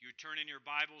turn in your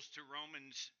Bibles to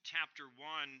Romans chapter 1.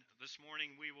 This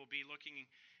morning we will be looking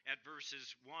at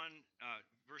verses 24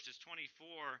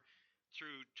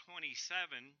 through 27.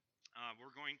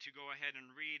 We're going to go ahead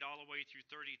and read all the way through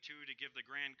 32 to give the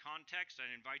grand context. I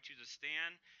invite you to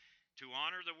stand to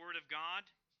honor the Word of God.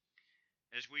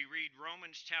 As we read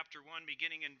Romans chapter 1,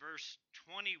 beginning in verse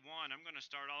 21, I'm going to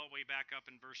start all the way back up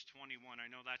in verse 21. I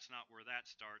know that's not where that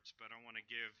starts, but I want to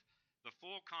give the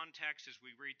full context as we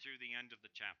read through the end of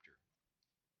the chapter.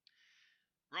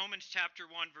 Romans chapter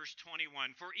 1, verse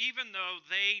 21. For even though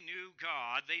they knew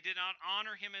God, they did not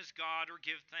honor him as God or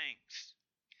give thanks.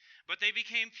 But they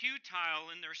became futile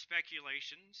in their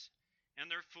speculations, and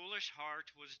their foolish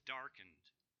heart was darkened.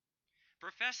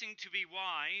 Professing to be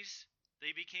wise,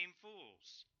 they became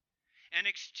fools, and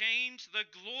exchanged the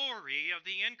glory of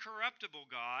the incorruptible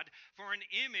God for an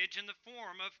image in the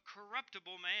form of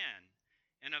corruptible man,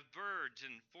 and of birds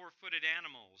and four-footed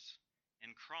animals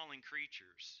and crawling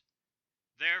creatures.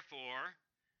 Therefore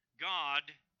God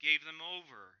gave them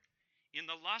over in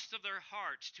the lust of their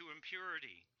hearts to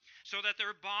impurity, so that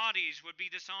their bodies would be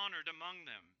dishonored among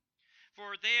them.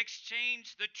 For they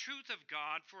exchanged the truth of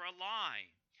God for a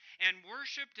lie, and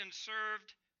worshipped and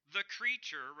served the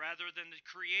creature rather than the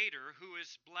Creator, who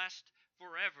is blessed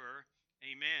forever.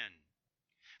 Amen.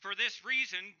 For this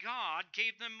reason, God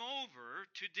gave them over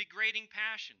to degrading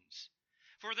passions.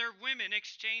 For their women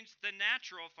exchanged the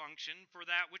natural function for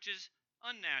that which is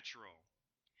unnatural.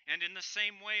 And in the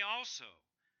same way also,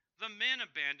 the men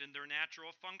abandoned their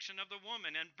natural function of the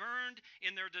woman and burned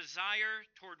in their desire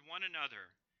toward one another,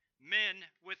 men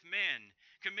with men,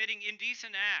 committing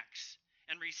indecent acts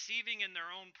and receiving in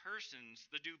their own persons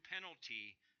the due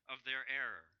penalty of their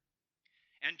error.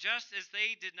 And just as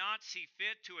they did not see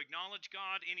fit to acknowledge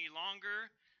God any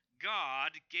longer,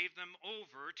 God gave them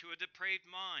over to a depraved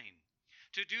mind,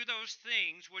 to do those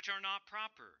things which are not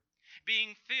proper,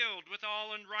 being filled with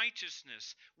all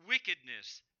unrighteousness,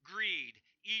 wickedness, greed,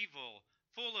 evil,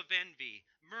 full of envy,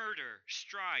 murder,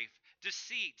 strife,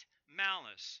 deceit,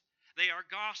 malice. They are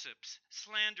gossips,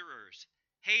 slanderers,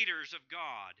 haters of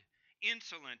God,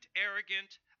 insolent,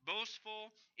 arrogant, boastful,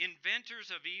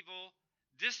 inventors of evil,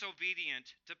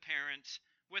 disobedient to parents,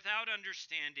 without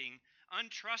understanding,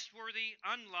 untrustworthy,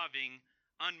 unloving,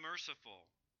 unmerciful.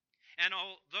 And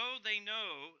although they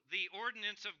know the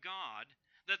ordinance of God,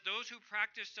 that those who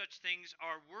practice such things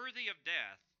are worthy of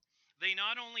death, they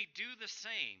not only do the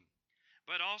same,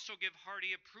 but also give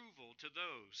hearty approval to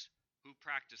those who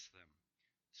practice them.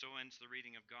 So ends the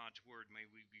reading of God's word. May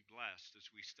we be blessed as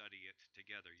we study it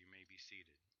together. You may be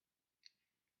seated.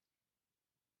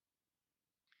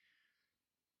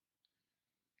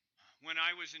 When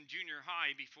I was in junior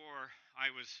high, before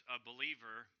I was a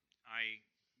believer, I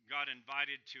got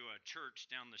invited to a church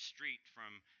down the street from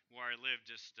where I lived,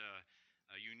 just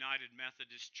a United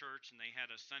Methodist church, and they had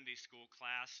a Sunday school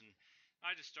class, and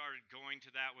I just started going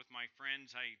to that with my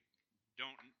friends. I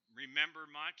don't remember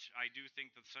much. I do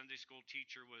think the Sunday school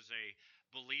teacher was a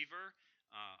believer.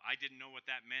 I didn't know what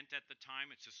that meant at the time.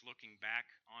 It's just looking back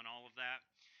on all of that.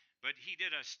 But he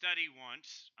did a study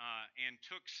once and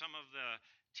took some of the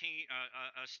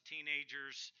us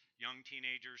teenagers, young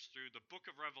teenagers, through the book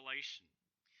of Revelation.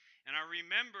 And I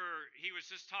remember he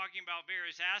was just talking about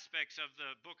various aspects of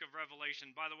the book of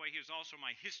Revelation. By the way, he was also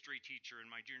my history teacher in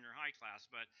my junior high class.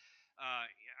 But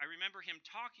I remember him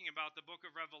talking about the book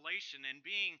of Revelation and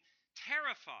being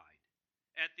terrified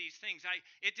at these things.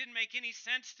 It didn't make any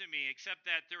sense to me, except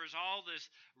that there was all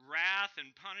this wrath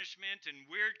and punishment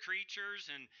and weird creatures,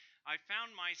 and I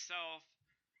found myself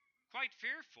quite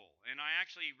fearful. And I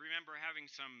actually remember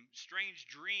having some strange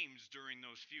dreams during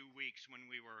those few weeks when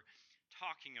we were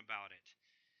talking about it.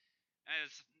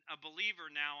 As a believer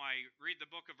now, I read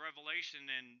the book of Revelation,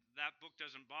 and that book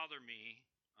doesn't bother me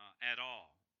at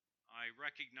all. I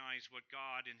recognize what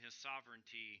God in his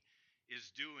sovereignty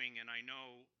is doing, and I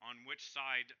know on which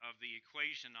side of the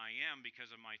equation I am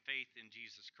because of my faith in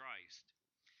Jesus Christ.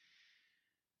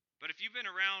 But if you've been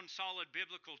around solid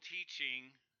biblical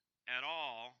teaching at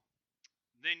all,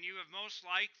 then you have most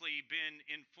likely been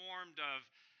informed of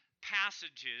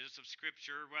passages of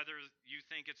Scripture, whether you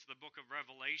think it's the book of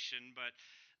Revelation, but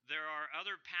there are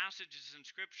other passages in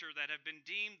Scripture that have been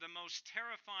deemed the most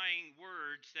terrifying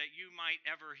words that you might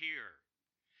ever hear.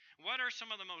 What are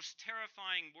some of the most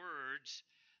terrifying words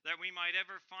that we might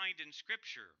ever find in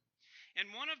Scripture?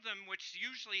 And one of them, which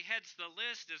usually heads the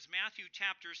list, is Matthew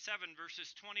chapter 7,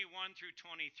 verses 21 through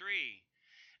 23.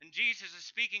 And Jesus is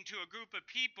speaking to a group of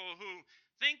people who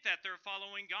think that they're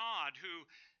following God, who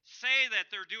say that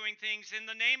they're doing things in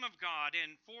the name of God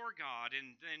and for God.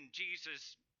 And then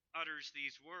Jesus utters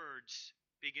these words,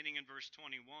 beginning in verse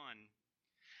 21.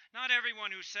 Not everyone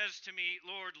who says to me,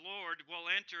 Lord, Lord, will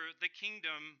enter the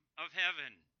kingdom of heaven.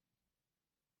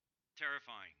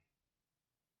 Terrifying.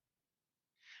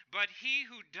 But he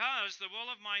who does the will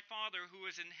of my Father who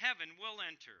is in heaven will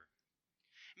enter.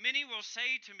 Many will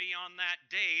say to me on that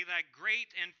day, that great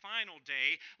and final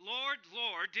day, Lord,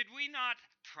 Lord, did we not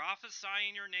prophesy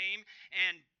in your name,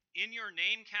 and in your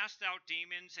name cast out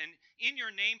demons, and in your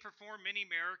name perform many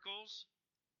miracles?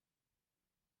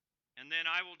 And then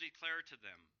I will declare to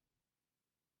them,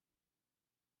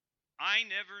 I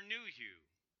never knew you.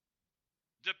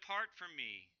 Depart from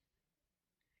me,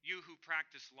 you who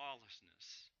practice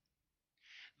lawlessness.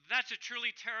 That's a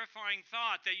truly terrifying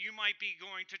thought, that you might be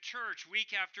going to church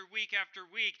week after week after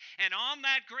week, and on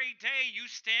that great day you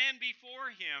stand before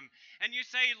him and you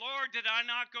say, Lord, did I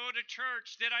not go to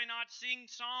church? Did I not sing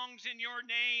songs in your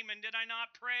name? And did I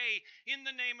not pray in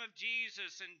the name of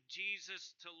Jesus? And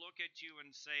Jesus to look at you and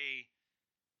say,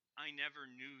 I never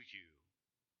knew you.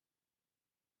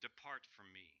 Depart from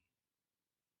me.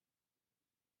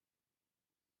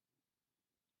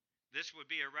 This would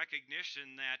be a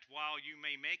recognition that while you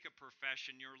may make a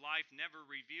profession, your life never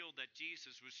revealed that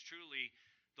Jesus was truly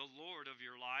the Lord of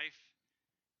your life.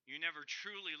 You never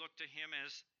truly looked to him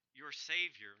as your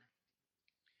Savior.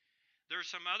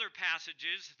 There's some other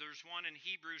passages. There's one in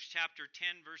Hebrews chapter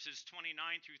 10, verses 29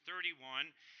 through 31.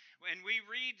 And we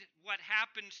read what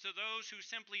happens to those who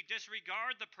simply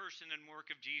disregard the person and work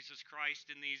of Jesus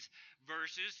Christ in these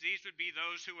verses. These would be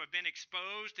those who have been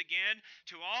exposed again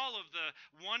to all of the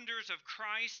wonders of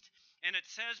Christ. And it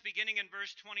says, beginning in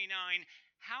verse 29,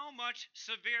 how much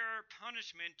severer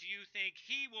punishment do you think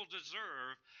he will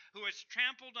deserve who has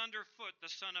trampled underfoot the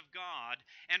Son of God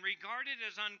and regarded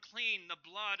as unclean the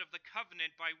blood of the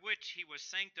covenant by which he was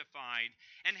sanctified,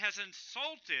 and has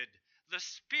insulted the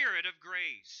Spirit of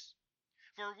grace?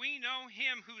 For we know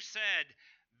him who said,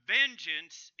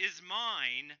 vengeance is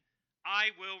mine,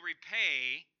 I will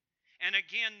repay, and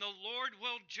again the Lord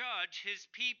will judge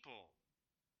his people.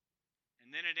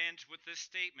 And then it ends with this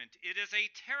statement, it is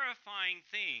a terrifying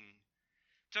thing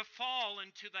to fall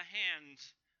into the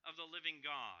hands of the living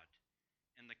God.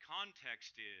 And the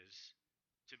context is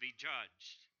to be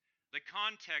judged. The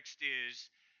context is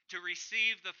to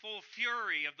receive the full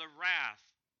fury of the wrath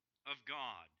of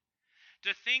God.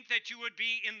 To think that you would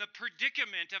be in the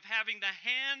predicament of having the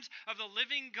hands of the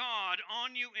living God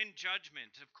on you in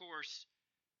judgment. Of course,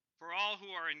 for all who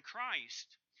are in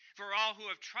Christ, for all who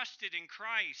have trusted in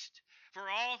Christ, for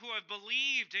all who have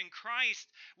believed in Christ,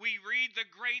 we read the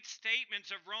great statements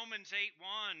of Romans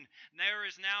 8:1. There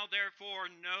is now therefore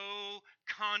no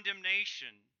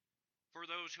condemnation for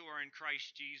those who are in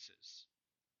Christ Jesus.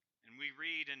 And we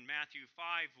read in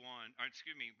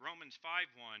Romans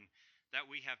 5:1 that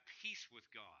we have peace with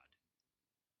God.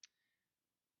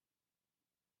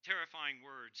 Terrifying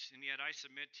words, and yet I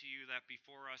submit to you that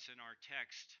before us in our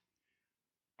text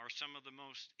are some of the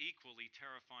most equally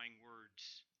terrifying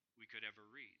words we could ever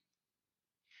read.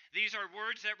 These are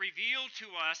words that reveal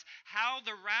to us how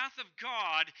the wrath of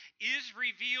God is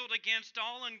revealed against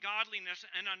all ungodliness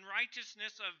and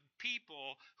unrighteousness of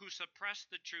people who suppress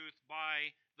the truth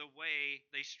by the way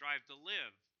they strive to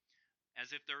live,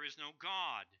 as if there is no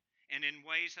God, and in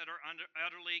ways that are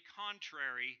utterly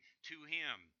contrary to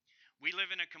him. We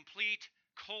live in a complete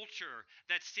culture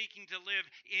that's seeking to live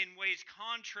in ways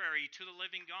contrary to the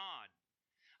living God.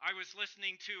 I was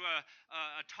listening to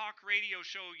a talk radio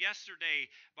show yesterday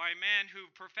by a man who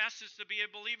professes to be a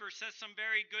believer, says some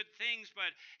very good things,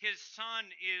 but his son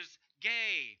is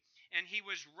gay. And he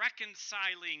was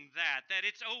reconciling that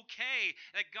it's okay,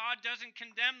 that God doesn't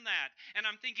condemn that. And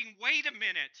I'm thinking, wait a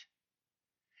minute.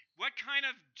 What kind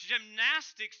of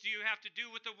gymnastics do you have to do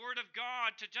with the Word of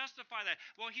God to justify that?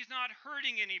 Well, he's not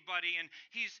hurting anybody and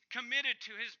he's committed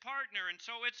to his partner and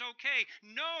so it's okay.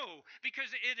 No, because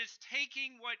it is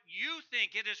taking what you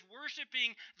think. It is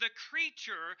worshiping the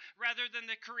creature rather than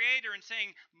the Creator and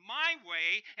saying, my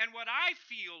way and what I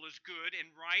feel is good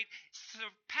and right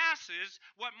surpasses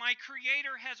what my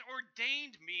Creator has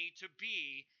ordained me to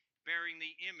be, bearing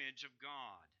the image of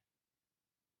God.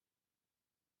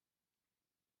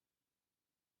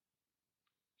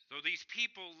 So these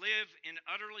people live in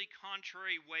utterly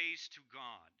contrary ways to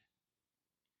God.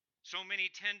 So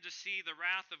many tend to see the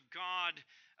wrath of God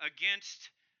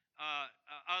against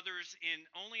others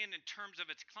only in terms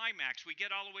of its climax. We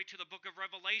get all the way to the book of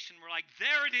Revelation. We're like,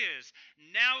 there it is.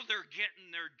 Now they're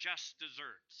getting their just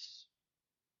desserts.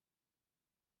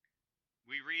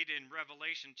 We read in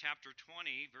Revelation chapter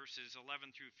 20, verses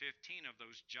 11 through 15 of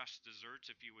those just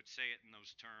desserts, if you would say it in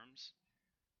those terms.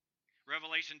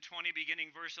 Revelation 20,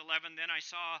 beginning verse 11, then I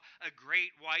saw a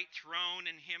great white throne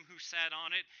and him who sat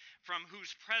on it, from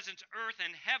whose presence earth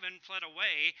and heaven fled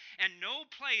away, and no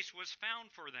place was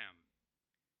found for them.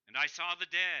 And I saw the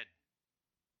dead,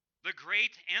 the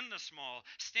great and the small,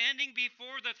 standing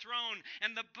before the throne,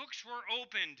 and the books were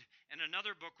opened, and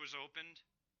another book was opened,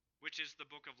 which is the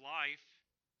book of life.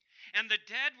 And the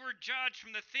dead were judged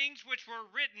from the things which were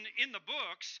written in the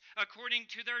books according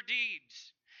to their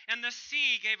deeds. And the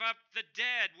sea gave up the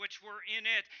dead which were in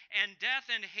it, and death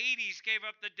and Hades gave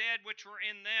up the dead which were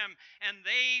in them, and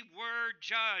they were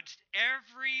judged,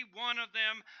 every one of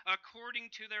them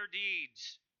according to their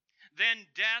deeds. Then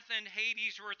death and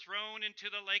Hades were thrown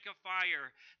into the lake of fire.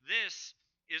 This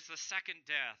is the second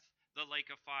death, the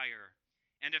lake of fire.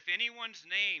 And if anyone's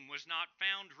name was not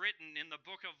found written in the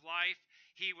book of life,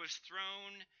 he was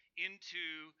thrown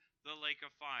into the lake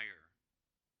of fire.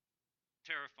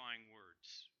 Terrifying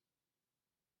words.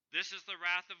 This is the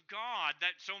wrath of God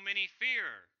that so many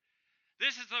fear.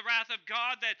 This is the wrath of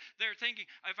God that they're thinking,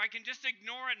 if I can just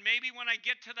ignore it, maybe when I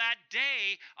get to that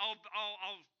day,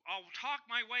 I'll talk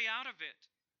my way out of it.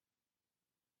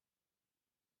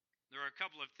 There are a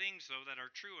couple of things, though, that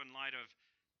are true in light of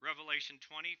Revelation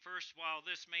 20. First, while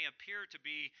this may appear to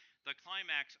be the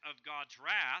climax of God's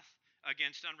wrath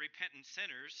against unrepentant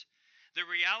sinners, the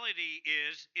reality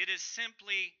is it is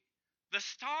simply the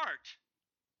start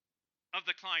of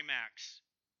the climax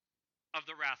of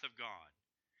the wrath of God.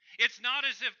 It's not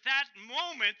as if that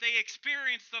moment they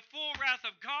experienced the full wrath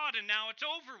of God and now it's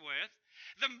over with.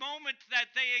 The moment that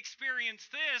they experience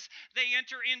this, they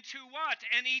enter into what?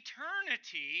 An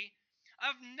eternity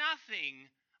of nothing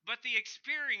but the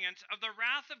experience of the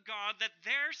wrath of God that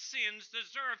their sins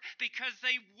deserve, because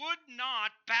they would not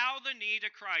bow the knee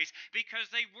to Christ, because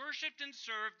they worshiped and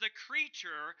served the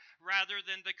creature rather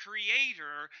than the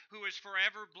Creator who is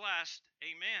forever blessed.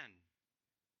 Amen.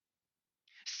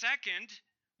 Second,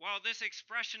 while this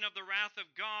expression of the wrath of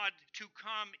God to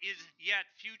come is yet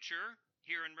future,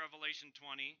 here in Revelation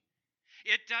 20,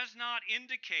 it does not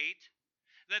indicate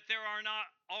that there are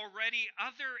not already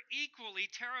other equally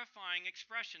terrifying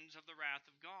expressions of the wrath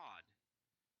of God.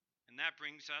 And that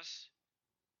brings us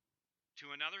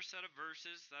to another set of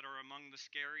verses that are among the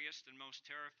scariest and most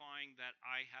terrifying that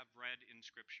I have read in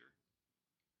Scripture.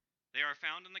 They are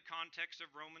found in the context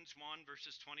of Romans 1,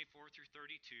 verses 24 through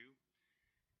 32.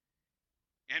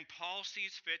 And Paul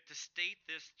sees fit to state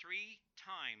this 3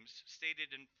 times,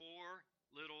 stated in 4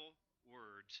 little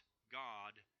words.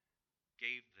 God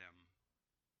gave them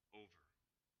over.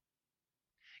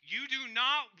 You do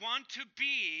not want to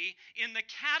be in the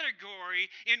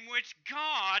category in which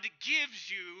God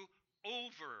gives you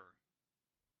over.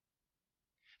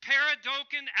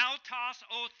 Paradoken autos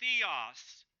o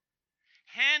theos.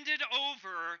 Handed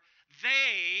over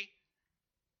they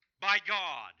by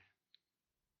God.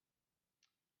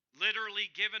 Literally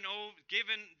given over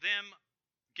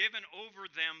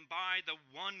them by the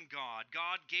one God.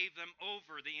 God gave them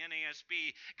over, the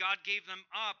NASB. God gave them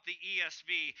up, the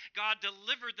ESV. God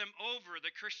delivered them over,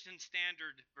 the Christian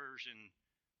Standard Version.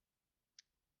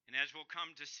 And as we'll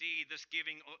come to see, this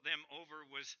giving them over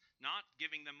was not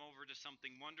giving them over to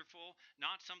something wonderful,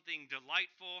 not something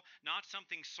delightful, not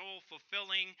something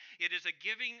soul-fulfilling. It is a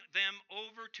giving them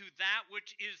over to that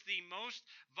which is the most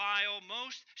vile,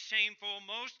 most shameful,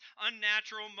 most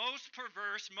unnatural, most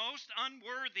perverse, most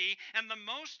unworthy, and the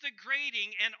most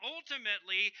degrading, and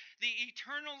ultimately the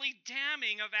eternally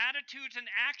damning of attitudes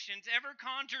and actions ever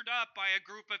conjured up by a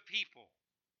group of people.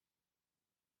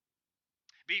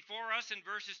 Before us in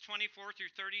verses 24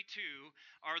 through 32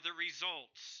 are the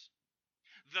results,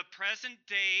 the present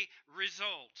day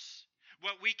results,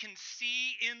 what we can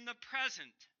see in the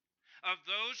present of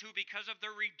those who, because of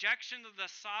their rejection of the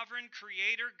sovereign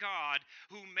Creator God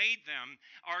who made them,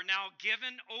 are now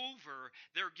given over.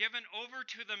 They're given over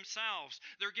to themselves.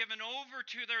 They're given over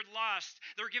to their lust.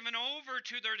 They're given over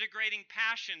to their degrading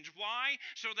passions. Why?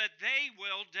 So that they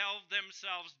will delve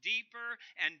themselves deeper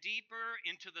and deeper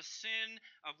into the sin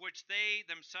of which they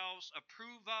themselves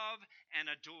approve of and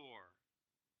adore.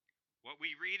 What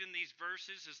we read in these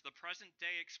verses is the present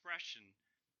day expression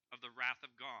of the wrath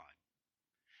of God.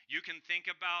 You can think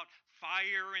about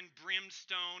fire and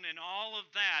brimstone and all of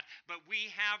that, but we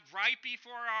have right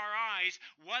before our eyes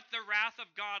what the wrath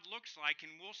of God looks like,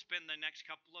 and we'll spend the next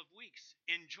couple of weeks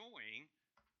enjoying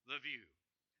the view.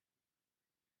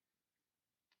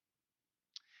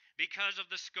 Because of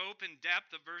the scope and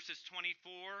depth of verses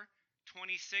 24,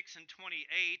 26, and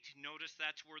 28, notice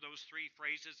that's where those 3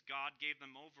 phrases, God gave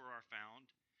them over, are found.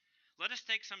 Let us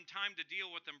take some time to deal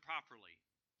with them properly.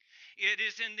 It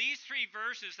is in these three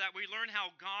verses that we learn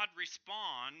how God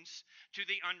responds to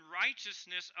the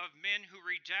unrighteousness of men who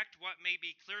reject what may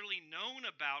be clearly known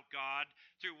about God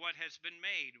through what has been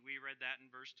made. We read that in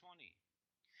verse 20.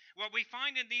 What we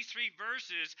find in these three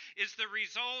verses is the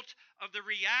result of the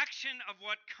reaction of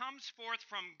what comes forth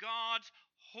from God's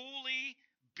holy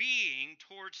being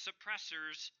towards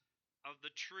suppressors of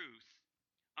the truth,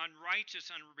 unrighteous,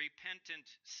 unrepentant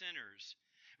sinners,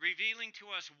 revealing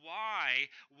to us why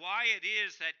it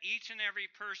is that each and every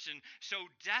person so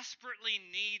desperately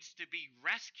needs to be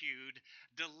rescued,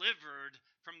 delivered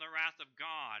from the wrath of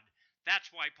God.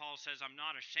 That's why Paul says, I'm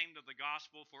not ashamed of the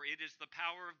gospel, for it is the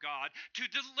power of God to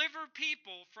deliver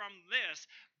people from this,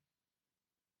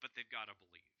 but they've got to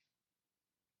believe.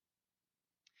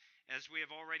 As we have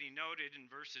already noted in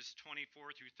verses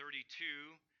 24 through 32,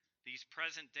 these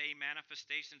present day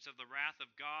manifestations of the wrath of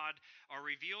God are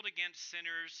revealed against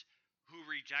sinners who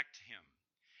reject Him.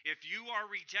 If you are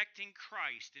rejecting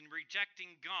Christ and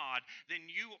rejecting God, then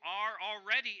you are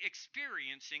already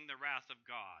experiencing the wrath of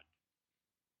God.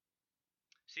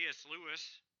 C.S. Lewis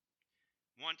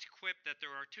once quipped that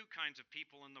there are two kinds of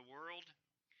people in the world.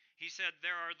 He said,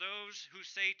 there are those who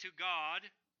say to God,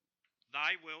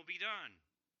 thy will be done.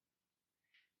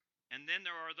 And then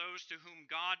there are those to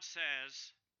whom God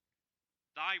says,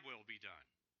 thy will be done.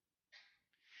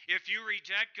 If you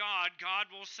reject God,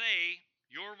 God will say,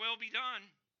 your will be done.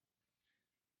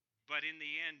 But in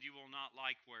the end, you will not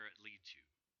like where it leads you.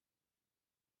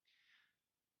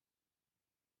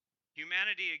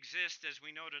 Humanity exists, as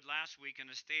we noted last week,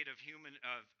 in a state of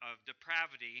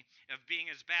depravity, of being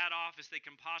as bad off as they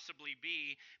can possibly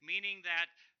be, meaning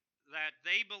that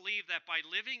they believe that by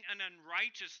living in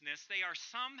unrighteousness, they are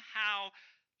somehow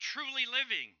truly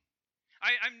living.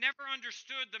 I've never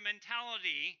understood the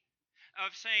mentality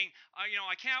of saying, I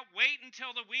can't wait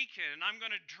until the weekend, and I'm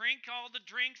going to drink all the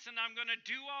drinks, and I'm going to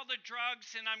do all the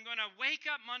drugs, and I'm going to wake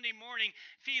up Monday morning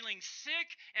feeling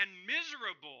sick and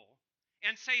miserable,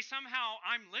 and say somehow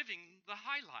I'm living the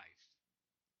high life.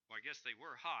 Well, I guess they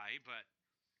were high, but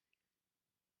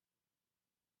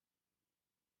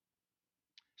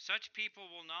such people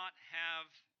will not have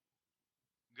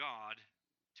God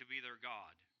to be their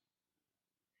God.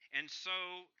 And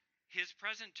so His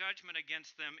present judgment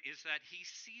against them is that He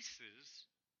ceases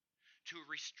to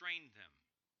restrain them.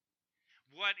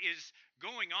 What is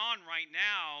going on right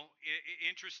now,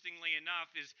 interestingly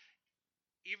enough, is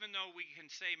even though we can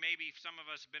say maybe some of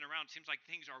us have been around, it seems like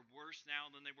things are worse now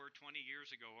than they were 20 years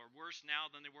ago, or worse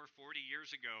now than they were 40 years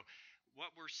ago.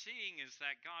 What we're seeing is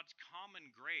that God's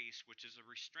common grace, which is a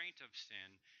restraint of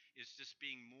sin, is just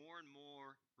being more and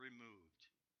more removed,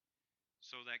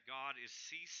 so that God is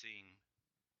ceasing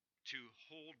to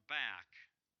hold back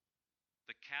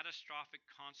the catastrophic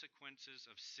consequences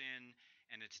of sin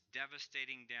and its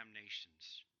devastating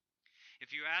damnations.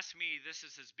 If you ask me, this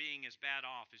is as being as bad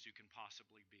off as you can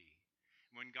possibly be.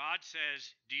 When God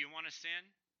says, do you want to sin?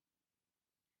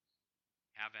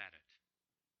 Have at it.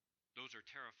 Those are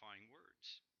terrifying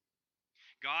words.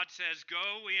 God says,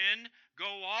 go in,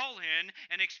 go all in,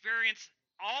 and experience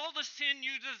all the sin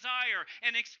you desire,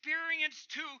 and experience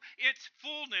to its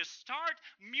fullness. Start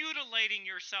mutilating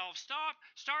yourself.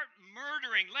 Start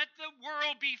murdering. Let the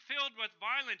world be filled with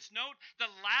violence. Note the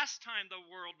last time the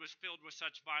world was filled with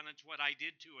such violence, what I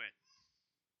did to it.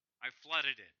 I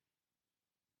flooded it.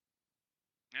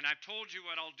 And I've told you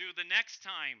what I'll do the next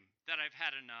time that I've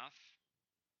had enough.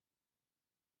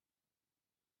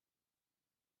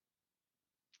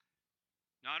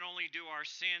 Not only do our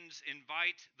sins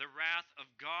invite the wrath of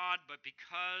God, but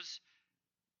because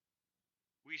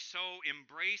we so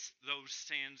embrace those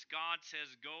sins, God says,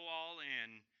 go all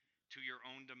in to your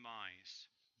own demise.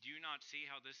 Do you not see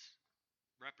how this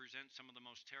represents some of the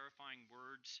most terrifying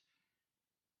words,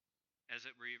 as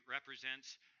it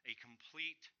represents a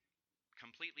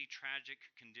completely tragic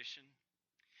condition?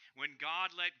 When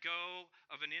God lets go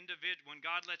of an individual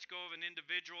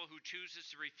who chooses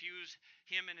to refuse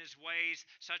Him and His ways,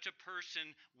 such a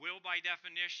person will, by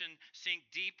definition, sink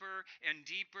deeper and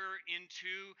deeper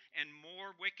into and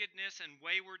more wickedness and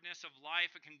waywardness of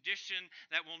life, a condition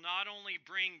that will not only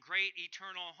bring great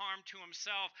eternal harm to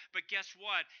himself, but guess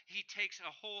what? He takes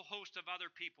a whole host of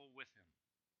other people with him.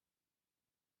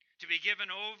 To be given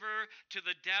over to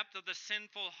the depth of the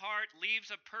sinful heart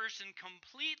leaves a person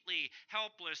completely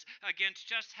helpless against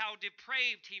just how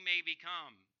depraved he may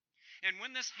become. And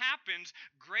when this happens,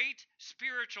 great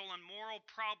spiritual and moral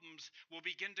problems will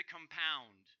begin to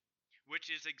compound,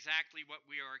 which is exactly what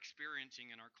we are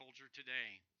experiencing in our culture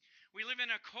today. We live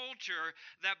in a culture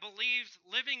that believes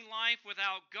living life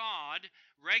without God,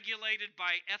 regulated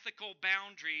by ethical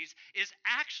boundaries, is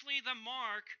actually the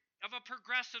mark of a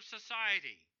progressive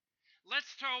society.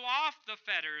 Let's throw off the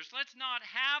fetters. Let's not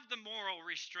have the moral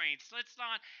restraints. Let's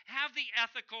not have the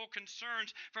ethical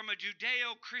concerns from a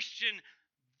Judeo-Christian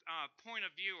point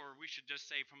of view, or we should just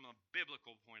say from a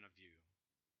biblical point of view.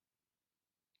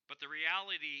 But the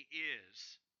reality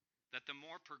is that the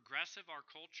more progressive our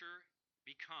culture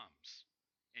becomes,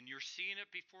 and you're seeing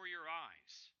it before your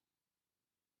eyes,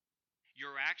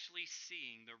 you're actually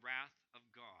seeing the wrath of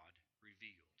God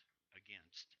revealed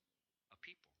against a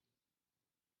people.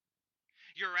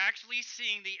 You're actually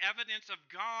seeing the evidence of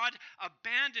God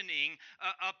abandoning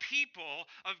a people,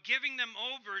 of giving them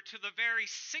over to the very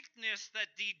sickness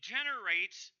that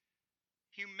degenerates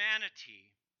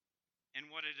humanity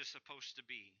and what it is supposed to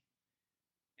be.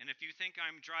 And if you think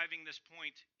I'm driving this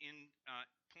point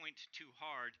too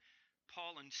hard,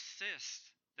 Paul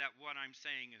insists that what I'm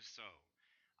saying is so.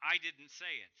 I didn't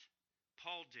say it.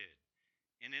 Paul did.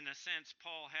 And in a sense,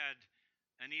 Paul had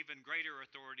an even greater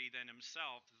authority than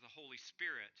himself, the Holy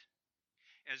Spirit.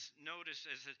 As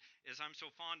I'm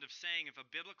so fond of saying, if a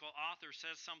biblical author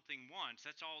says something once,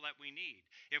 that's all that we need.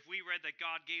 If we read that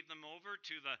God gave them over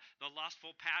to the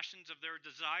lustful passions of their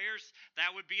desires,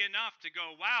 that would be enough to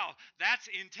go, wow, that's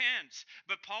intense.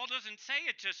 But Paul doesn't say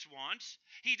it just once.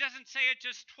 He doesn't say it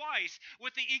just twice.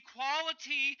 With the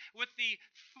equality, with the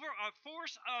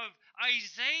force of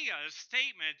Isaiah's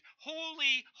statement,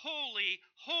 holy, holy,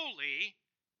 holy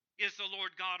is the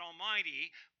Lord God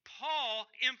Almighty, Paul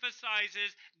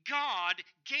emphasizes God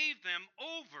gave them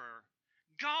over.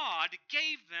 God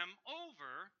gave them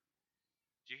over.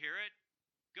 Did you hear it?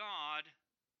 God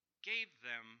gave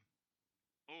them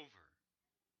over.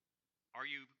 Are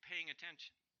you paying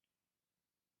attention?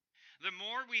 The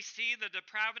more we see the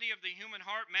depravity of the human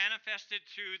heart manifested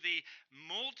through the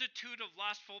multitude of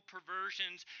lustful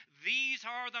perversions, these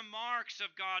are the marks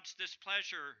of God's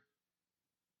displeasure.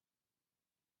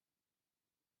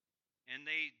 And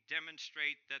they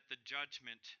demonstrate that the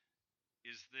judgment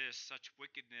is this: such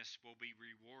wickedness will be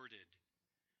rewarded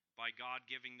by God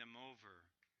giving them over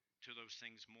to those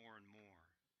things more and more.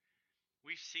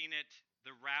 We've seen it,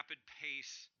 the rapid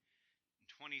pace in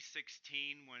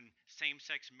 2016 when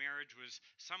same-sex marriage was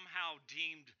somehow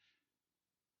deemed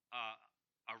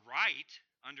a right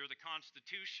under the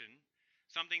Constitution,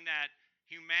 something that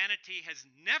humanity has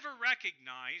never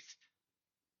recognized.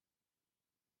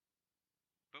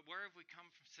 But where have we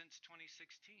come from since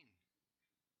 2016?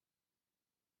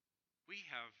 We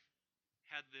have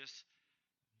had this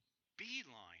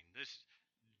beeline, this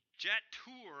jet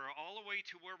tour all the way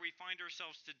to where we find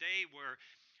ourselves today, where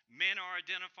men are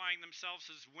identifying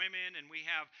themselves as women and we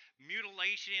have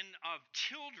mutilation of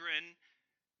children.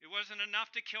 It wasn't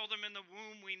enough to kill them in the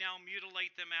womb. We now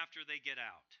mutilate them after they get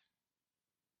out.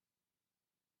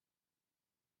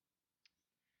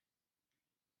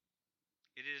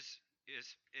 It is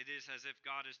as if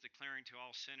God is declaring to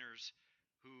all sinners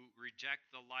who reject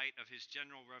the light of his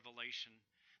general revelation,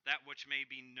 that which may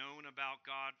be known about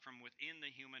God from within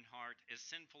the human heart, as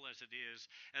sinful as it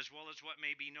is, as well as what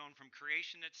may be known from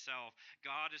creation itself.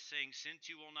 God is saying,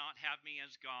 since you will not have me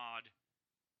as God,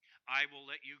 I will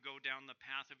let you go down the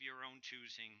path of your own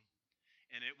choosing,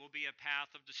 and it will be a path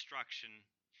of destruction.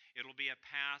 It will be a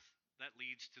path that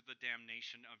leads to the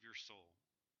damnation of your soul.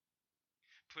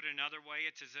 Put another way,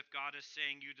 it's as if God is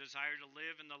saying, you desire to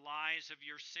live in the lies of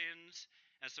your sins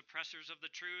as suppressors of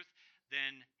the truth,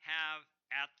 then have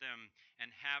at them,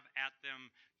 and have at them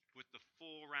with the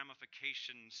full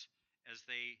ramifications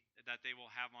that they will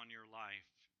have on your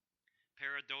life.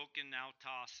 Paradokin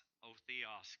autos o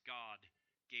theos, God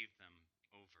gave them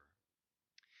over.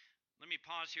 Let me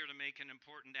pause here to make an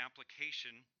important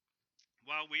application.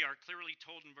 While we are clearly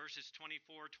told in verses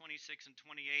 24, 26, and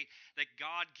 28 that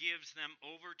God gives them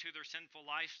over to their sinful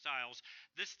lifestyles,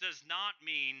 this does not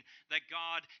mean that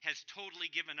God has totally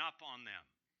given up on them.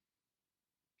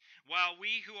 While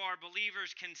we who are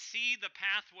believers can see the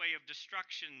pathway of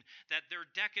destruction that their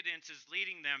decadence is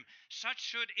leading them, such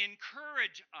should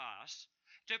encourage us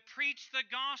to preach the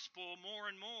gospel more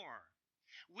and more.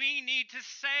 We need to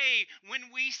say, when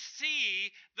we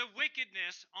see the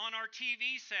wickedness on our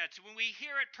TV sets, when we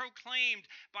hear it proclaimed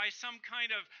by some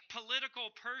kind of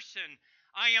political person,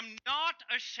 I am not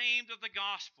ashamed of the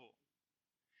gospel.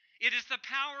 It is the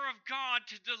power of God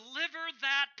to deliver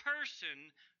that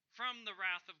person from the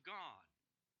wrath of God.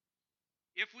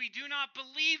 If we do not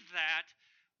believe that,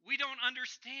 we don't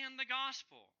understand the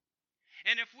gospel.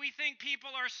 And if we think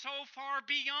people are so far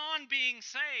beyond being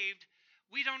saved,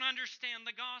 we don't understand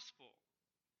the gospel.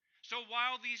 So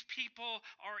while these people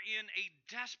are in a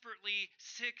desperately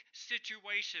sick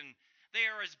situation,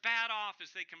 they are as bad off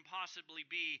as they can possibly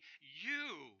be.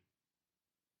 You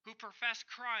who profess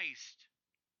Christ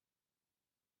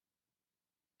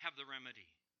have the remedy.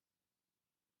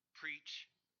 Preach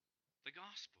the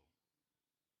gospel.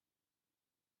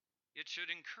 It should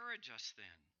encourage us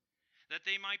then, that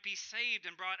they might be saved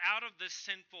and brought out of this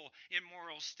sinful,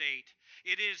 immoral state.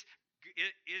 Is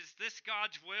this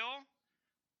God's will?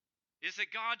 Is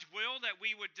it God's will that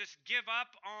we would just give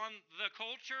up on the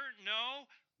culture? No,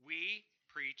 we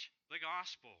preach the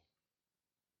gospel.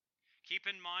 Keep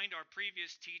in mind our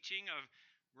previous teaching of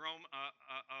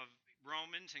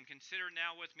Romans, and consider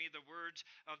now with me the words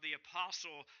of the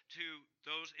apostle to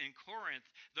those in Corinth,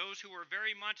 those who were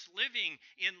very much living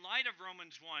in light of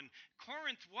Romans 1.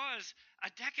 Corinth was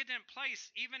a decadent place,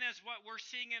 even as what we're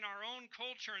seeing in our own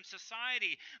culture and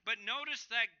society. But notice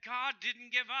that God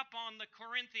didn't give up on the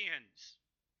Corinthians.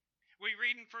 We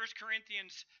read in 1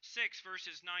 Corinthians 6,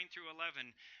 verses 9 through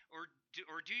 11, Or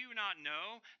do you not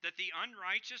know that the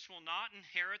unrighteous will not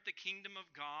inherit the kingdom of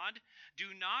God?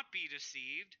 Do not be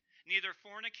deceived. Neither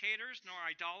fornicators, nor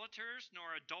idolaters,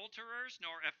 nor adulterers,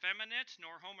 nor effeminates,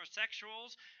 nor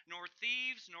homosexuals, nor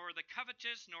thieves, nor the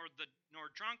covetous, nor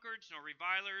drunkards, nor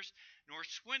revilers, nor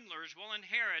swindlers will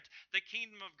inherit the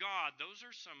kingdom of God. Those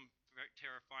are some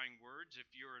terrifying words if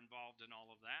you're involved in all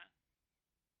of that.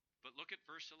 But look at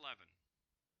verse 11.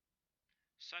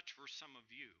 Such were some of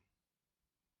you.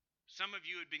 Some of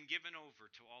you had been given over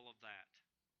to all of that.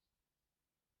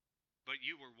 But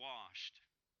you were washed.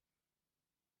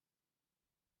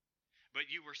 But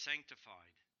you were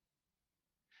sanctified.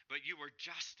 But you were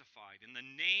justified in the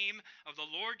name of the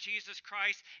Lord Jesus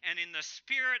Christ, and in the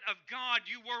Spirit of God.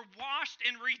 You were washed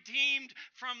and redeemed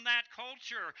from that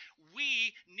culture.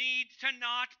 We need to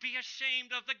not be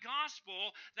ashamed of the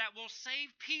gospel that will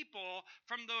save people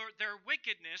from their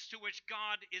wickedness to which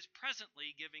God is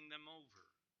presently giving them over.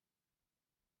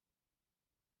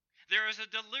 There is a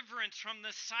deliverance from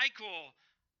the cycle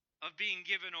of being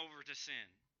given over to sin.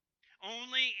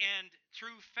 Only and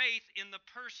through faith in the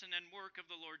person and work of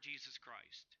the Lord Jesus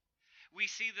Christ. We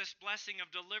see this blessing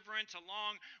of deliverance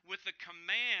along with the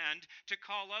command to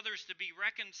call others to be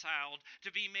reconciled, to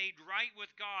be made right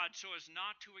with God so as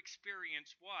not to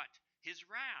experience what? His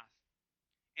wrath.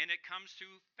 And it comes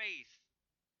through faith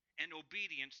and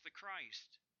obedience to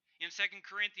Christ. In 2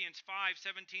 Corinthians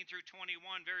 5:17 through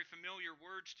 21, very familiar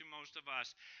words to most of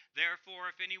us. Therefore,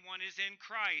 if anyone is in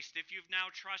Christ, if you've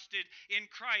now trusted in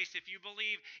Christ, if you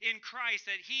believe in Christ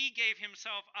that He gave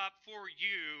Himself up for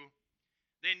you,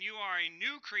 then you are a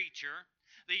new creature.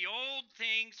 The old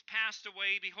things passed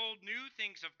away. Behold, new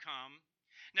things have come.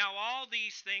 Now all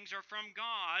these things are from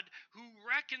God, who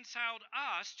reconciled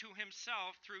us to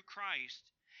Himself through Christ,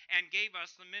 and gave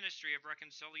us the ministry of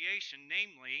reconciliation,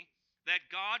 namely,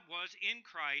 that God was in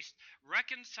Christ,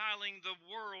 reconciling the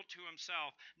world to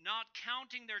Himself, not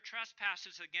counting their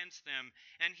trespasses against them,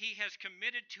 and He has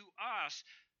committed to us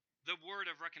the word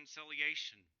of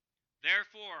reconciliation.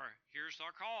 Therefore, here's our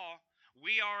call.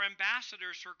 We are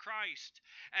ambassadors for Christ.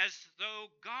 As though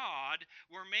God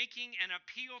were making an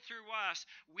appeal through us,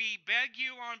 we beg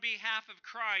you on behalf of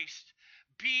Christ,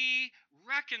 be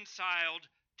reconciled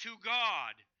to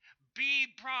God. Be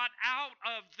brought out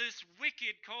of this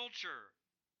wicked culture.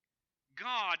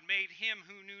 God made Him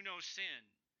who knew no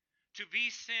sin to be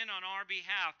sin on our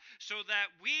behalf, so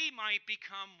that we might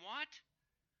become what?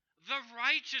 The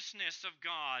righteousness of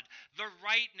God, the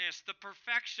rightness, the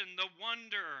perfection, the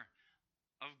wonder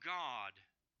of God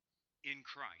in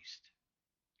Christ.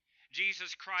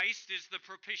 Jesus Christ is the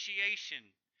propitiation.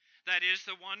 That is,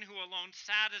 the one who alone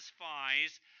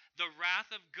satisfies the wrath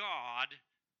of God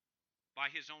by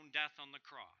His own death on the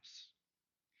cross.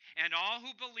 And all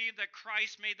who believe that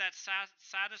Christ made that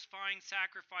satisfying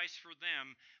sacrifice for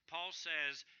them, Paul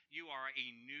says, you are a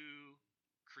new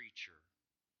creature.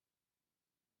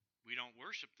 We don't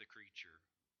worship the creature.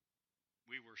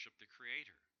 We worship the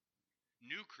Creator.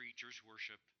 New creatures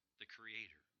worship the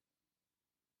Creator.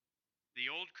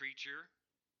 The old creature,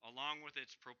 along with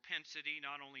its propensity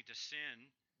not only to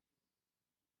sin,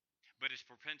 but its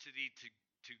propensity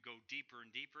to go deeper and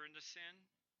deeper into sin,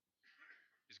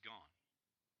 is gone.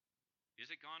 Is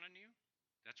it gone in you?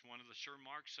 That's one of the sure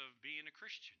marks of being a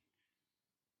Christian.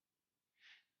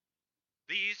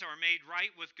 These are made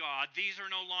right with God. These are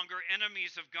no longer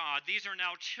enemies of God. These are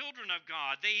now children of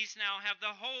God. These now have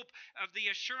the hope of the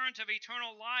assurance of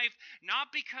eternal life,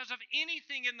 not because of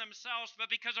anything in themselves,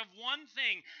 but because of one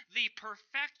thing, the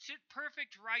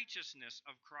perfect righteousness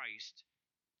of Christ,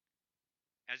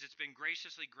 as it's been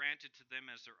graciously granted to them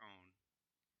as their own.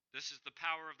 This is the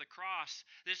power of the cross.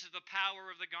 This is the power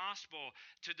of the gospel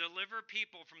to deliver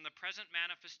people from the present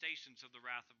manifestations of the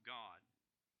wrath of God.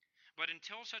 But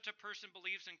until such a person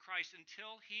believes in Christ,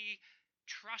 until he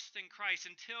trust in Christ,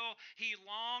 until he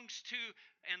longs to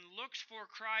and looks for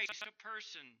Christ, a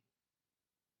person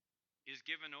is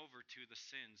given over to the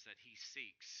sins that he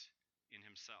seeks in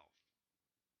himself.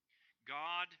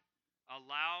 God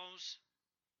allows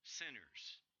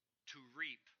sinners to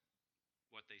reap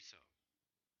what they sow.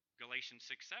 Galatians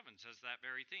 6:7 says that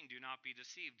very thing. Do not be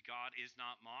deceived. God is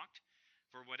not mocked.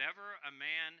 For whatever a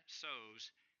man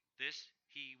sows, this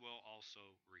he will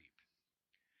also reap.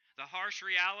 The harsh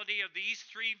reality of these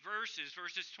three verses,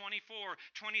 verses 24,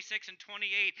 26, and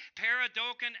 28,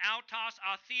 paradoken autos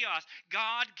atheos,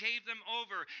 God gave them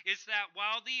over, is that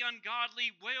while the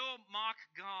ungodly will mock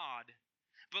God,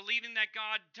 believing that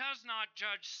God does not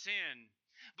judge sin,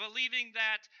 believing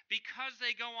that because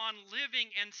they go on living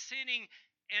and sinning,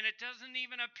 and it doesn't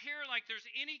even appear like there's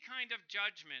any kind of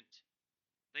judgment,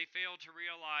 they fail to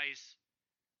realize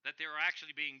that they're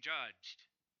actually being judged.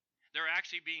 They're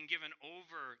actually being given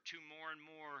over to more and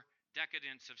more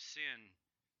decadence of sin.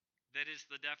 That is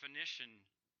the definition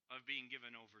of being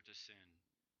given over to sin.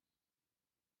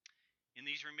 In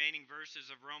these remaining verses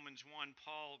of Romans 1,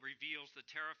 Paul reveals the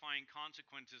terrifying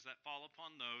consequences that fall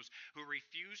upon those who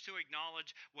refuse to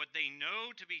acknowledge what they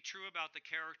know to be true about the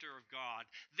character of God.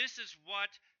 This is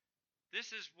what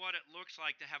it looks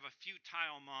like to have a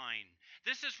futile mind.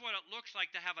 This is what it looks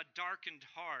like to have a darkened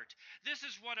heart. This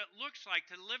is what it looks like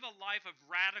to live a life of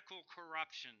radical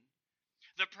corruption.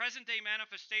 The present-day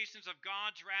manifestations of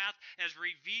God's wrath as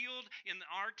revealed in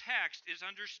our text is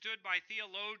understood by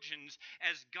theologians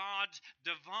as God's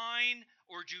divine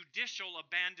or judicial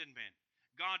abandonment.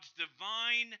 God's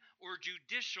divine or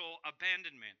judicial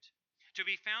abandonment. To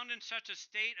be found in such a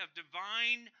state of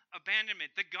divine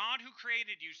abandonment. The God who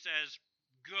created you says,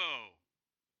 go.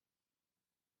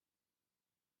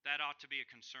 That ought to be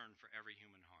a concern for every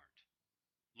human heart.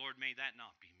 Lord, may that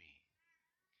not be me.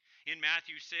 In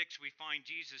Matthew 6, we find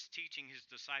Jesus teaching his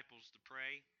disciples to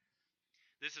pray.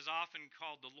 This is often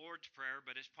called the Lord's Prayer,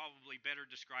 but it's probably better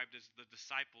described as the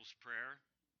disciples' prayer.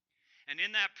 And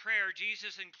in that prayer,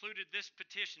 Jesus included this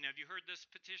petition. Have you heard this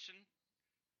petition?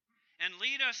 And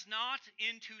lead us not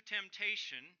into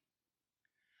temptation,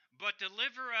 but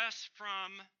deliver us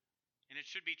from, and it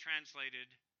should be translated,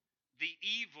 the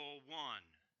evil one.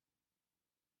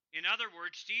 In other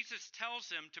words, Jesus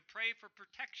tells them to pray for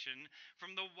protection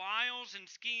from the wiles and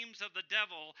schemes of the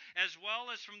devil, as well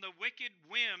as from the wicked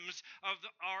whims of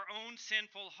our own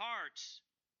sinful hearts.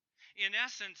 In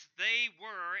essence, they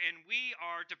were and we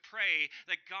are to pray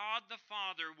that God the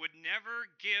Father would never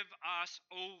give us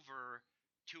over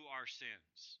to our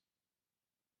sins.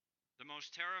 The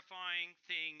most terrifying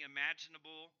thing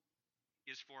imaginable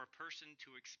is for a person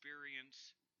to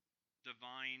experience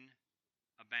divine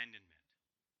abandonment.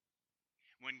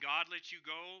 When God lets you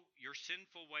go your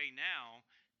sinful way now,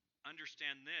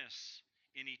 understand this: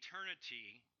 in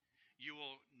eternity, you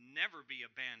will never be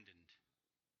abandoned,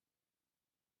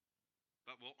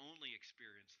 but will only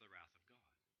experience the wrath of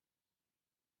God.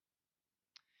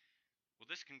 Well,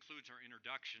 this concludes our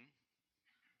introduction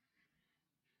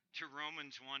to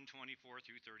Romans 1:24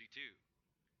 through 32.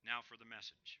 Now for the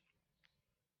message.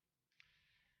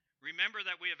 Remember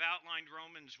that we have outlined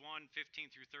Romans 1:15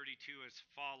 through 32 as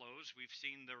follows. We've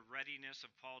seen the readiness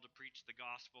of Paul to preach the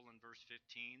gospel in verse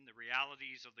 15, the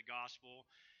realities of the gospel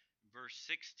verse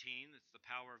 16, it's the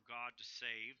power of God to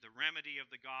save. The remedy of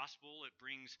the gospel, it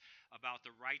brings about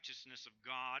the righteousness of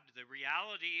God. The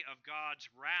reality of God's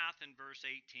wrath in verse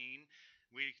 18.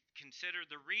 We considered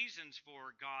the reasons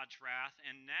for God's wrath,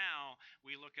 and now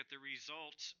we look at the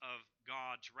results of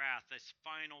God's wrath, this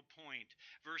final point.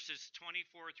 Verses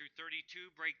 24 through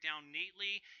 32 break down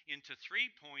neatly into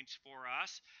 3 points for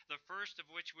us, the first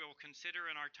of which we'll consider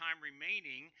in our time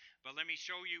remaining, but let me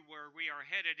show you where we are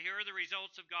headed. Here are the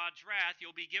results of God's wrath.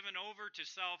 You'll be given over to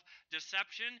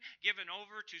self-deception, given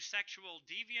over to sexual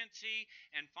deviancy,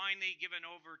 and finally given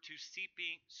over to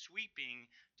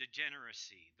sweeping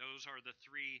degeneracy. Those are the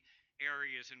 3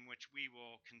 areas in which we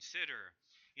will consider.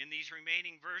 In these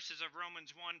remaining verses of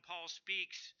Romans 1, Paul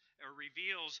speaks or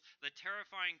reveals the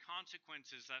terrifying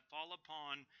consequences that fall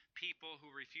upon people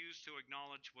who refuse to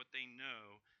acknowledge what they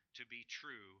know to be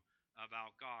true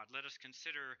about God. Let us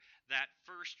consider that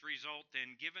first result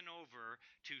then, given over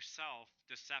to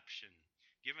self-deception.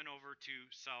 Given over to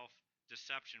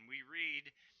self-deception. We read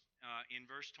in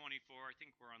verse 24, I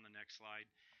think we're on the next slide.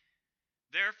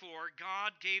 Therefore,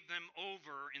 God gave them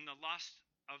over in the lust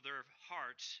of their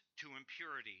hearts to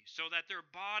impurity, so that their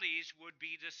bodies would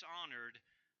be dishonored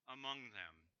among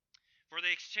them. For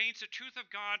they exchanged the truth of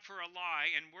God for a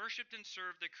lie and worshipped and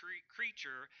served the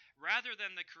creature rather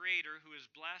than the Creator, who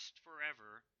is blessed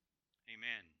forever.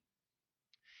 Amen.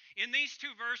 In these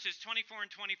two verses, 24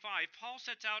 and 25, Paul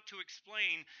sets out to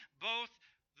explain both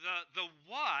the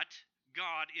what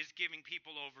God is giving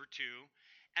people over to,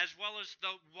 as well as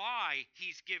the why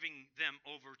he's giving them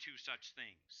over to such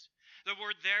things. The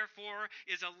word therefore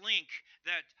is a link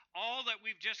that all that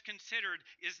we've just considered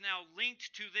is now linked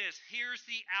to this. Here's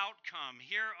the outcome.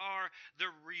 Here are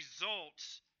the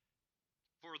results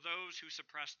for those who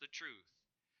suppress the truth.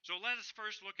 So let us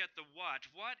first look at the what.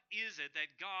 What is it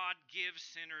that God gives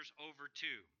sinners over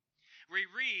to? We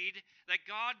read that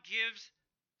God gives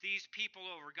these people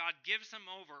over. God gives them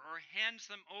over or hands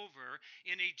them over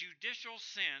in a judicial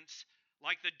sense,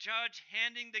 like the judge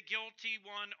handing the guilty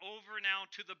one over now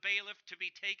to the bailiff to be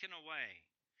taken away.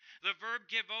 The verb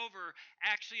give over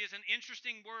actually is an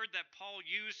interesting word that Paul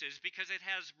uses because it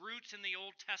has roots in the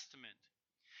Old Testament.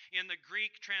 In the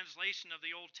Greek translation of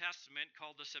the Old Testament,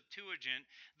 called the Septuagint,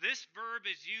 this verb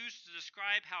is used to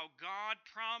describe how God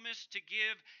promised to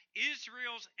give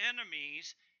Israel's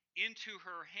enemies into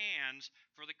her hands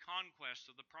for the conquest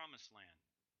of the Promised Land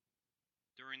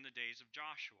during the days of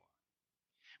Joshua.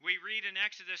 We read in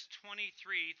Exodus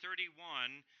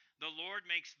 23:31, the Lord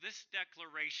makes this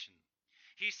declaration.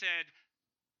 He said,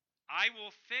 I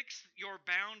will fix your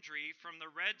boundary from the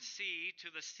Red Sea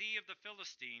to the Sea of the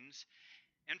Philistines,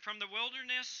 and from the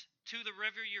wilderness to the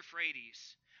river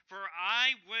Euphrates. For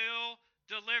I will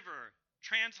deliver.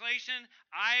 Translation,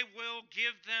 I will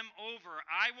give them over.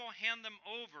 I will hand them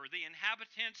over, the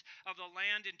inhabitants of the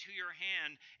land, into your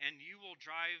hand, and you will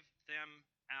drive them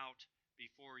out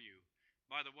before you.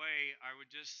 By the way, I would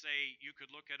just say you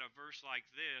could look at a verse like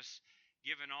this,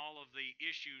 given all of the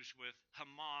issues with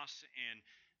Hamas and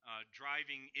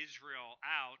driving Israel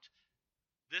out.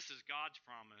 This is God's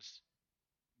promise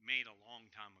made a long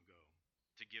time ago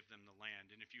to give them the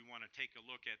land. And if you want to take a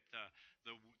look at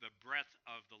the breadth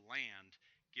of the land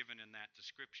given in that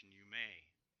description, you may.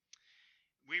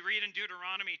 We read in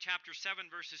Deuteronomy chapter 7,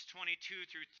 verses 22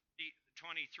 through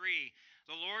 23,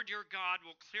 the Lord your God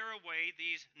will clear away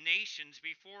these nations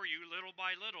before you little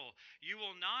by little. You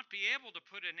will not be able to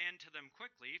put an end to them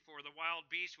quickly, for the wild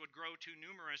beasts would grow too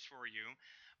numerous for you.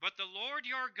 But the Lord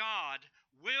your God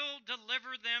will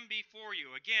deliver them before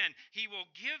you. Again, he will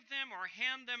give them or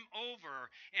hand them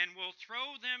over and will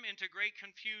throw them into great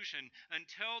confusion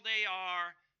until they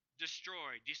are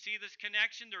destroyed. Do you see this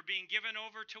connection? They're being given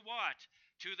over to what?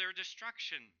 To their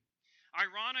destruction.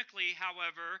 Ironically,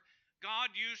 however,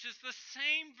 God uses the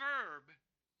same verb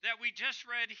that we just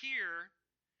read here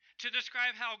to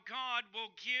describe how God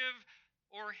will give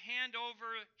or hand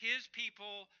over his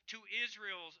people to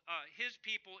Israel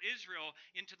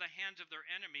into the hands of their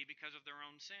enemy because of their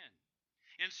own sin.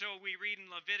 And so we read in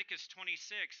Leviticus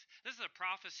 26, this is a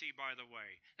prophecy, by the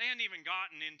way. They hadn't even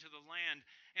gotten into the land,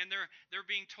 and they're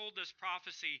being told this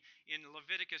prophecy in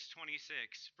Leviticus 26,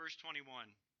 verse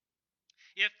 21.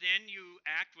 If then you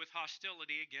act with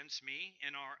hostility against me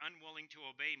and are unwilling to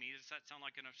obey me, does that sound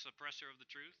like a suppressor of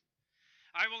the truth?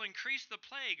 I will increase the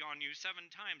plague on you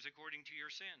 7 times according to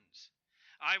your sins.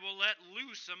 I will let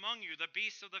loose among you the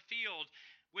beasts of the field,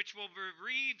 which will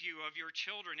bereave you of your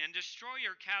children, and destroy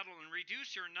your cattle, and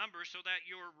reduce your number, so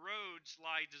that your roads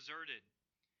lie deserted.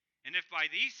 And if by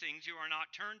these things you are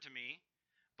not turned to me,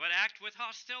 but act with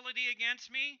hostility against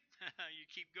me, you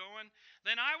keep going,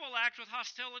 then I will act with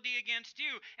hostility against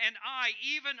you, and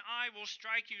even I will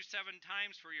strike you 7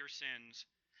 times for your sins.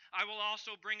 I will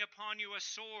also bring upon you a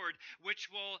sword, which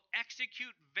will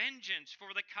execute vengeance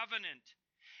for the covenant.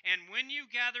 And when you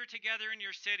gather together in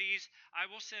your cities, I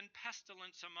will send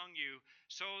pestilence among you,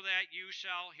 so that you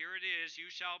shall, here it is, you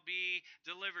shall be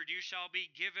delivered, you shall be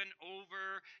given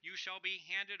over, you shall be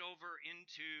handed over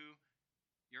into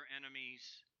your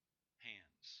enemies'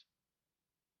 hands.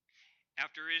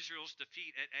 After Israel's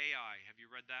defeat at Ai, have you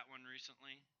read that one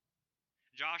recently?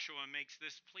 Joshua makes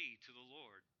this plea to the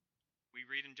Lord. We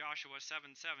read in Joshua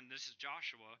 7:7, this is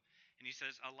Joshua, and he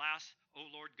says, Alas, O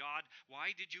Lord God,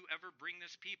 why did you ever bring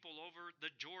this people over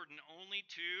the Jordan only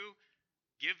to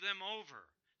give them over,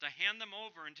 to hand them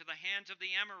over into the hands of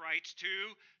the Amorites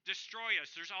to destroy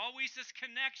us? There's always this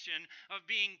connection of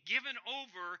being given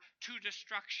over to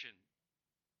destruction.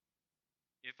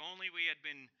 If only we had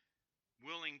been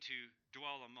willing to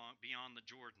dwell beyond the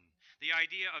Jordan. The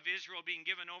idea of Israel being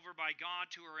given over by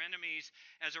God to her enemies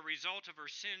as a result of her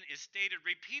sin is stated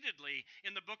repeatedly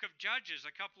in the book of Judges,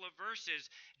 a couple of verses.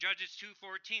 Judges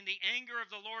 2:14, the anger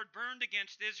of the Lord burned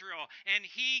against Israel, and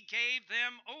he gave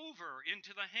them over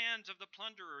into the hands of the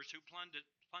plunderers who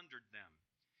plundered them.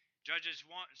 Judges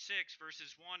 6,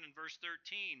 verses 1 and verse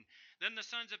 13. Then the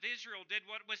sons of Israel did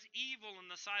what was evil in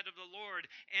the sight of the Lord,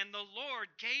 and the Lord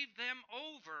gave them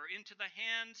over into the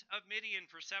hands of Midian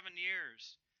for 7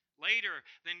 years. Later,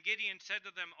 then Gideon said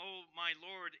to them, "O my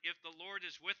Lord, if the Lord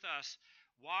is with us,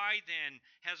 why then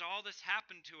has all this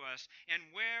happened to us?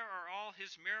 And where are all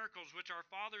his miracles which our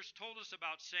fathers told us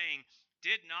about, saying,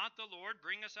 Did not the Lord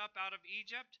bring us up out of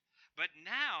Egypt? But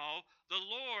now the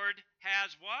Lord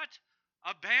has" what?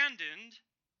 "Abandoned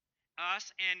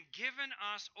us and given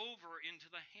us over into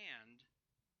the hand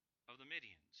of the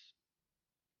Midians."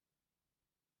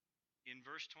 In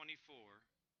verse 24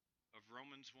 of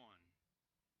Romans 1,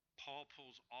 Paul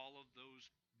pulls all of those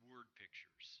word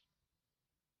pictures,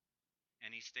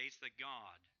 and he states that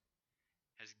God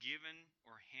has given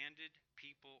or handed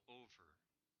people over.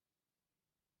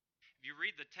 If you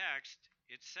read the text,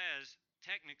 it says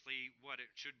technically what it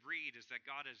should read is that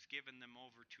God has given them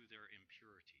over to their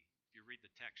impurity. If you read the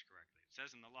text correctly, it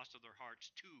says in the lust of their hearts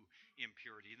to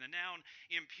impurity. The noun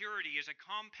impurity is a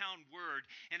compound word,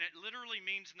 and it literally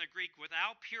means in the Greek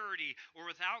without purity or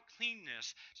without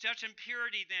cleanness. Such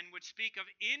impurity then would speak of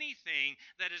anything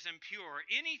that is impure,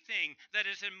 anything that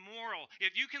is immoral.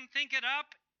 If you can think it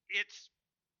up, it's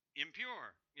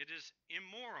impure. It is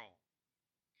immoral.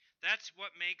 That's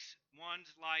what makes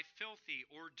one's life filthy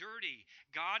or dirty.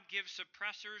 God gives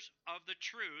suppressors of the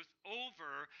truth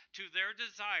over to their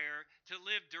desire to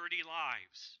live dirty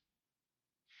lives.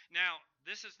 Now,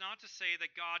 this is not to say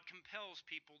that God compels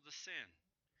people to sin.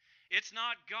 It's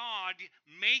not God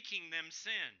making them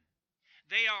sin.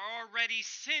 They are already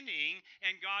sinning,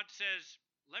 and God says,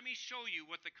 "Let me show you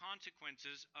what the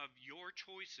consequences of your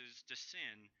choices to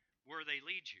sin, where they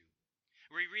lead you."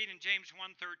 We read in James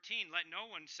 1:13, "Let no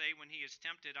one say when he is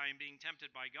tempted, I am being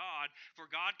tempted by God, for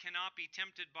God cannot be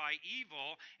tempted by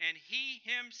evil, and he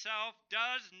himself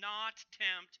does not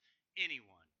tempt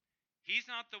anyone." He's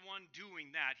not the one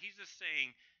doing that. He's just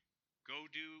saying, go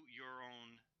do your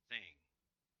own thing.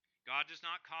 God does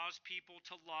not cause people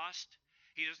to lust.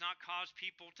 He does not cause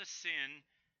people to sin.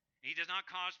 He does not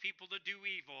cause people to do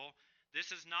evil.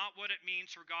 This is not what it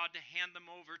means for God to hand them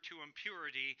over to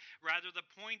impurity. Rather, the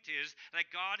point is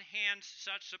that God hands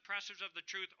such suppressors of the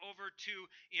truth over to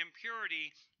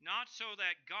impurity, not so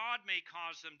that God may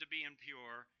cause them to be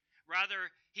impure.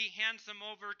 Rather, he hands them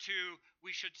over to,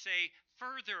 we should say,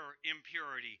 further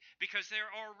impurity, because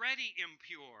they're already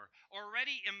impure,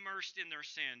 already immersed in their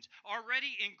sins,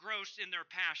 already engrossed in their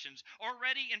passions,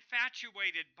 already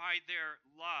infatuated by their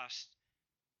lust,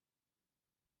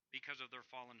 because of their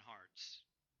fallen hearts.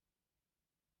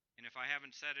 And if I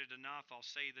haven't said it enough, I'll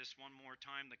say this one more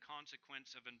time: the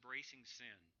consequence of embracing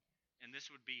sin, and this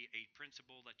would be a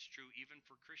principle that's true even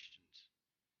for Christians,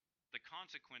 the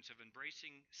consequence of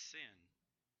embracing sin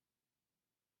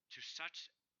to such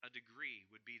a degree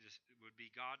would be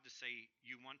God to say,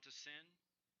 "You want to sin?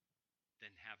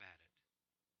 Then have at it.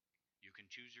 You can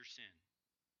choose your sin,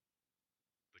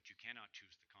 but you cannot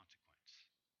choose the consequence."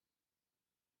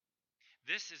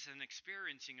 This is an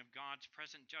experiencing of God's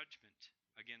present judgment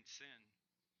against sin.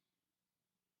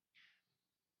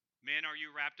 Men, are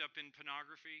you wrapped up in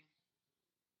pornography?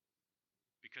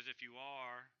 Because if you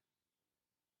are,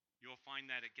 you'll find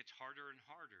that it gets harder and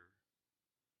harder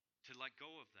to let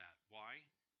go of that. Why?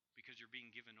 Because you're being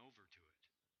given over to it.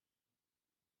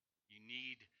 You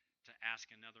need to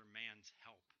ask another man's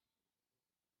help.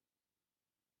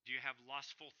 Do you have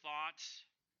lustful thoughts?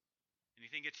 And you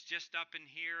think it's just up in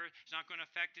here, it's not going to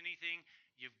affect anything?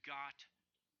 You've got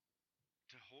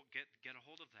to get a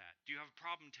hold of that. Do you have a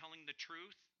problem telling the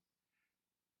truth?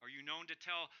 Are you known to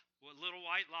tell little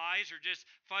white lies or just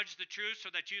fudge the truth so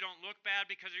that you don't look bad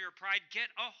because of your pride?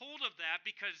 Get a hold of that,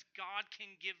 because God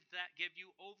can give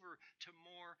you over to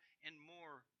more and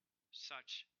more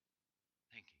such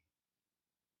thinking.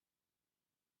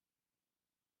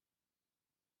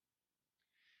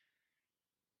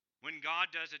 When God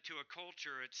does it to a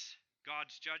culture, it's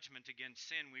God's judgment against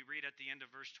sin. We read at the end of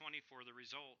verse 24 the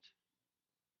result: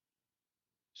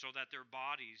 so that their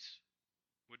bodies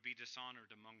would be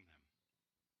dishonored among them.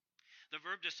 The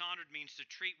verb dishonored means to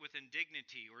treat with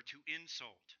indignity or to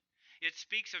insult. It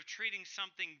speaks of treating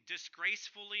something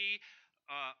disgracefully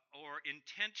or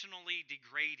intentionally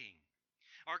degrading.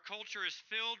 Our culture is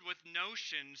filled with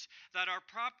notions that are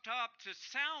propped up to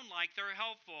sound like they're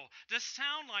helpful, to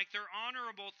sound like they're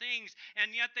honorable things,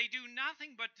 and yet they do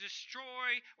nothing but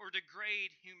destroy or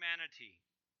degrade humanity.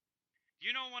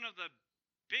 You know one of the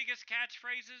biggest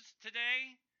catchphrases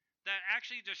today that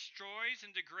actually destroys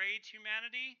and degrades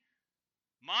humanity?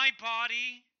 My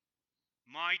body,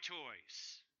 my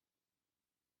choice.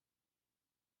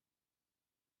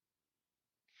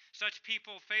 Such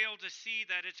people fail to see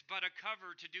that it's but a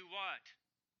cover to do what?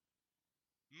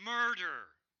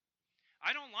 Murder.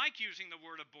 I don't like using the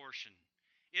word abortion.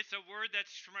 It's a word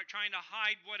that's trying to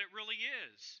hide what it really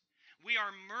is. We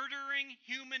are murdering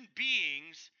human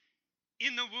beings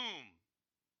in the womb.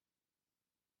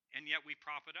 And yet we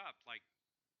prop it up like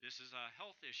this is a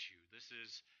health issue. This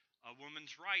is a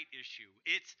woman's right issue.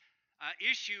 It's an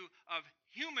issue of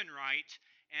human right,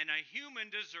 and a human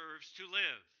deserves to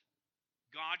live.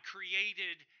 God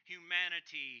created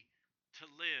humanity to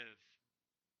live.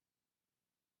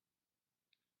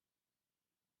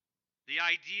 The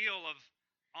ideal of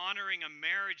honoring a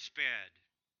marriage bed,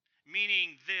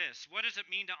 meaning this. What does it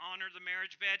mean to honor the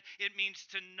marriage bed? It means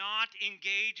to not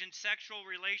engage in sexual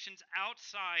relations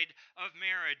outside of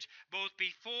marriage, both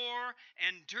before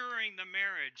and during the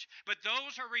marriage. But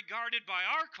those are regarded by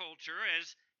our culture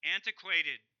as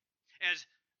antiquated, as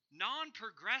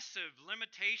non-progressive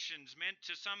limitations meant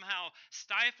to somehow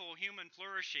stifle human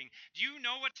flourishing. Do you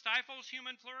know what stifles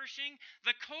human flourishing?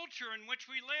 The culture in which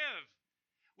we live.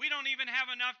 We don't even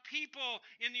have enough people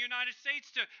in the United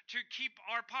States to keep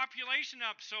our population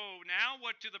up. So now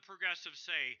what do the progressives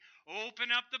say? Open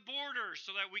up the borders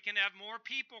so that we can have more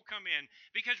people come in,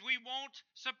 because we won't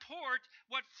support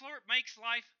what makes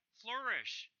life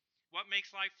flourish. What makes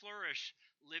life flourish?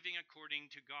 Living according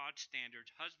to God's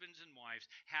standards, husbands and wives,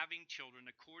 having children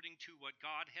according to what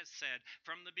God has said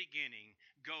from the beginning.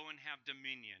 Go and have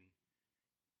dominion.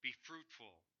 Be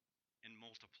fruitful and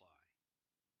multiply.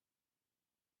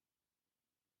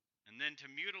 And then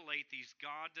to mutilate these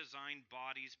God-designed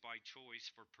bodies by choice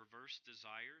for perverse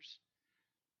desires,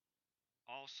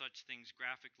 all such things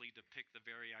graphically depict the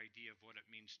very idea of what it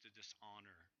means to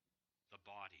dishonor the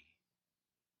body.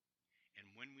 And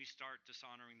when we start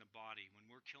dishonoring the body, when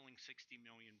we're killing 60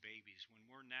 million babies, when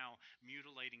we're now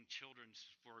mutilating children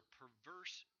for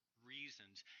perverse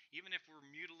reasons, even if we're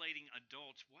mutilating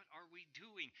adults, what are we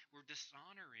doing? We're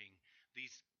dishonoring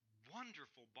these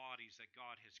wonderful bodies that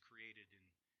God has created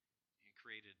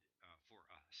for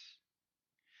us.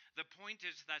 The point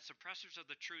is that suppressors of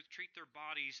the truth treat their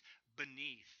bodies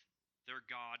beneath their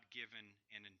God-given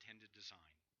and intended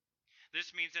design.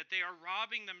 This means that they are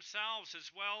robbing themselves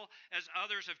as well as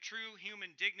others of true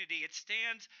human dignity. It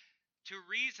stands to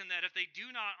reason that if they do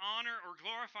not honor or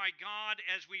glorify God,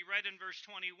 as we read in verse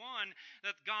 21,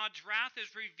 that God's wrath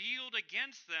is revealed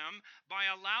against them by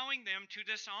allowing them to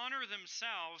dishonor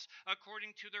themselves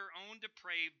according to their own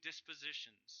depraved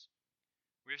dispositions.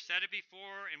 We have said it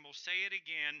before and we'll say it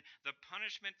again. The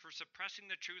punishment for suppressing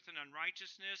the truth and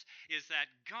unrighteousness is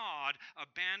that God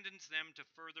abandons them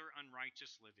to further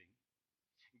unrighteous living.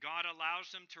 God allows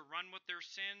them to run with their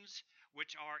sins,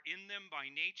 which are in them by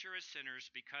nature as sinners,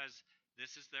 because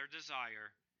this is their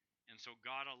desire. And so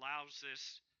God allows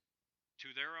this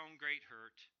to their own great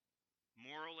hurt,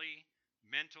 morally,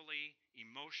 mentally,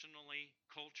 emotionally,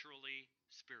 culturally,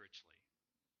 spiritually.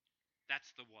 That's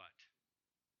the what.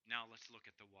 Now let's look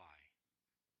at the why.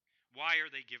 Why are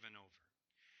they given over?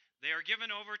 They are given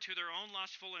over to their own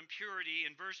lustful impurity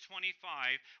in verse 25.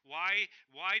 Why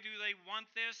do they want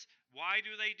this? Why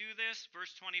do they do this?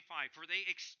 Verse 25. For they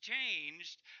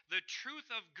exchanged the truth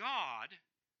of God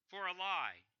for a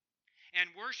lie,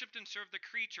 and worshipped and served the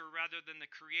creature rather than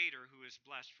the Creator, who is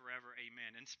blessed forever.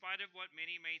 Amen. In spite of what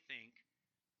many may think,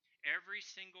 every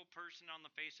single person on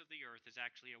the face of the earth is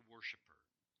actually a worshiper.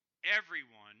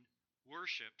 Everyone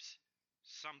worships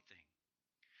something.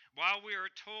 While we are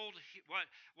told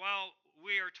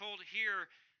here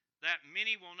that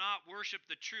many will not worship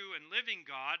the true and living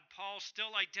God, Paul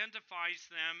still identifies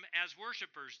them as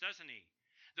worshipers, doesn't he?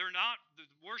 They're not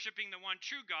worshiping the one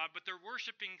true God, but they're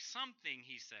worshiping something,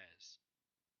 he says.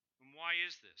 And why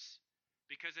is this?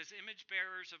 Because as image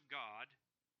bearers of God,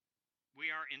 we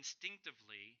are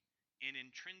instinctively and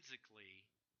intrinsically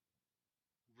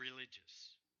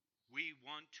religious. We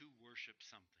want to worship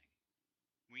something.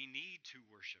 We need to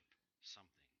worship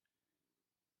something.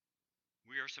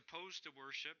 We are supposed to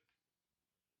worship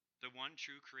the one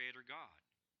true Creator God.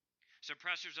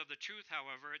 Suppressors of the truth,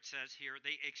 however, it says here,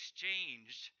 they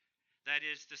exchanged. That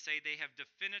is to say, they have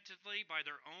definitively, by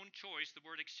their own choice, the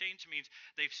word exchange means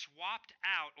they've swapped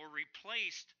out or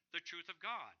replaced the truth of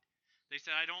God. They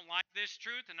said, I don't like this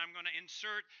truth, and I'm going to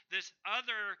insert this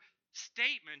other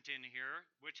statement in here,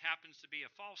 which happens to be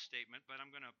a false statement, but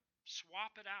I'm going to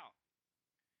swap it out.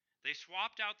 They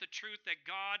swapped out the truth that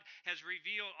God has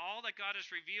revealed, all that God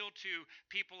has revealed to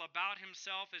people about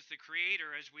himself as the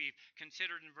Creator, as we've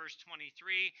considered in verse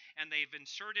 23, and they've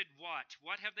inserted what?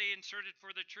 What have they inserted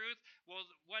for the truth? Well,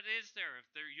 what is there?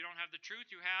 If you don't have the truth,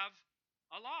 you have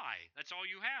a lie. That's all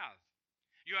you have.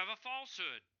 You have a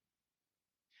falsehood.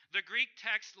 The Greek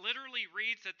text literally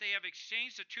reads that they have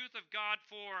exchanged the truth of God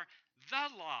for the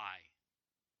lie.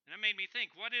 And it made me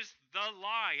think, what is the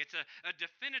lie? It's a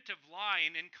definitive lie.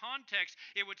 And in context,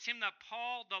 it would seem that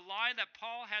the lie that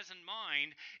Paul has in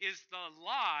mind is the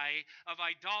lie of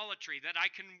idolatry, that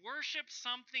I can worship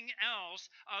something else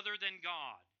other than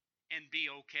God and be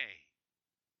okay.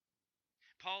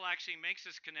 Paul actually makes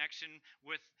this connection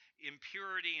with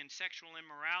impurity and sexual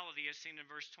immorality, as seen in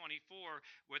verse 24,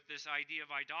 with this idea of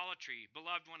idolatry.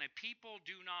 Beloved, when a people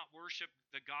do not worship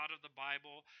the God of the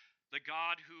Bible, the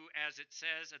God who, as it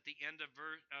says at the end of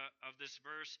this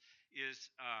verse,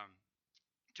 is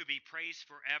to be praised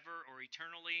forever or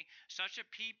eternally, such a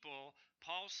people,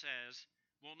 Paul says,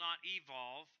 will not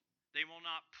evolve, they will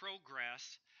not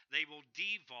progress, they will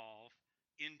devolve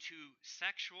into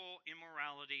sexual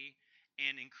immorality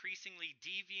and increasingly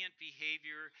deviant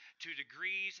behavior to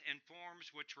degrees and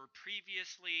forms which were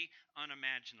previously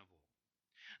unimaginable.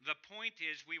 The point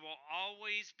is, we will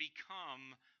always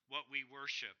become what we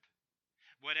worship.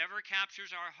 Whatever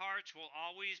captures our hearts will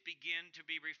always begin to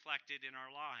be reflected in our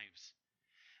lives.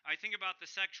 I think about the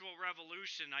sexual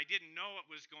revolution. I didn't know it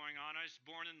was going on. I was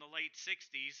born in the late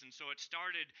 60s, and so it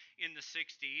started in the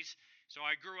 60s. So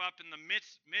I grew up in the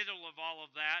middle of all of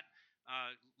that,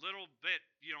 little bit,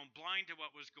 blind to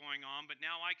what was going on. But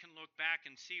now I can look back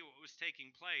and see what was taking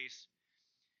place.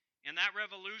 And that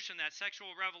revolution, that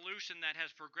sexual revolution that has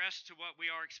progressed to what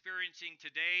we are experiencing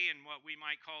today and what we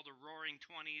might call the roaring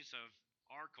 20s of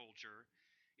our culture,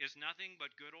 is nothing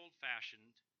but good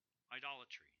old-fashioned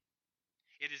idolatry.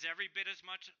 It is every bit as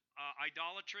much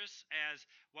idolatrous as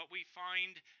what we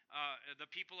find the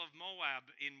people of Moab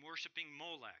in worshiping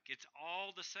Molech. It's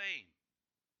all the same.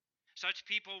 Such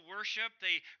people worship,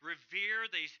 they revere,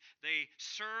 they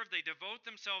serve, they devote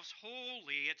themselves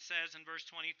wholly, it says in verse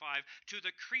 25, to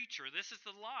the creature. This is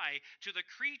the lie, to the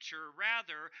creature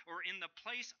rather, or in the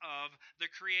place of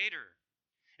the Creator.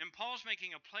 And Paul's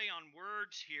making a play on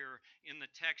words here in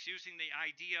the text, using the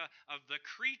idea of the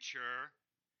creature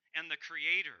and the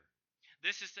Creator.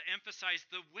 This is to emphasize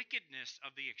the wickedness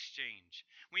of the exchange.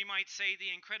 We might say the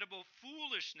incredible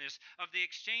foolishness of the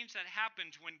exchange that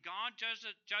happens when God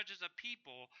judges a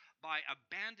people by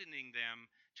abandoning them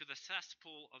to the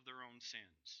cesspool of their own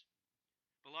sins.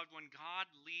 Beloved, when God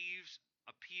leaves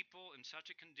a people in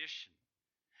such a condition,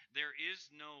 there is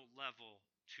no level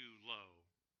too low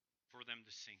for them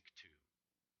to sink to.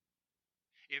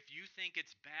 If you think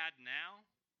it's bad now,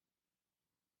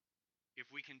 if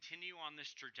we continue on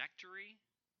this trajectory,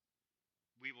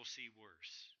 we will see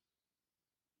worse.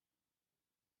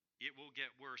 It will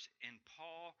get worse. And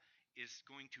Paul is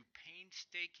going to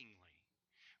painstakingly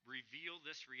reveal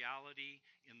this reality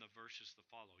in the verses that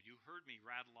follow. You heard me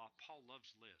rattle off. Paul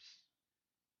loves lists.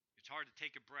 It's hard to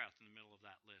take a breath in the middle of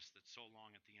that list that's so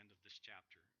long at the end of this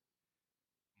chapter.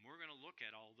 And we're going to look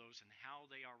at all those and how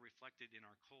they are reflected in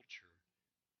our culture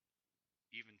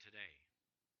even today.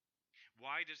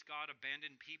 Why does God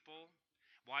abandon people?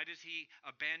 Why does he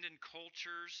abandon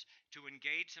cultures to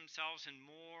engage themselves in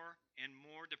more and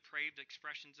more depraved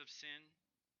expressions of sin?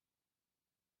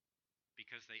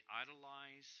 Because they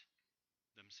idolize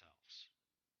themselves.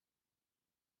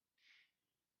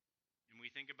 And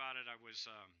we think about it, I was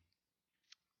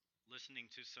listening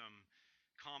to some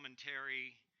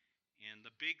commentary, and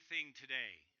the big thing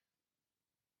today,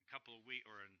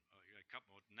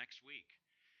 next week,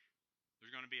 there's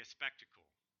going to be a spectacle.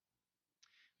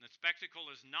 And the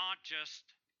spectacle is not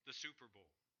just the Super Bowl.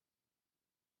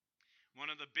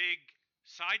 One of the big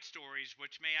side stories,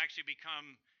 which may actually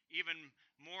become even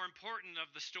more important of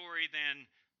the story than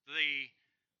the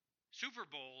Super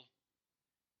Bowl,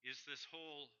 is this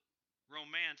whole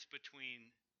romance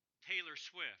between Taylor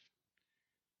Swift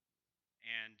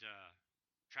and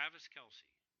Travis Kelce.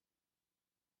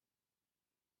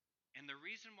 And the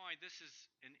reason why this is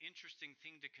an interesting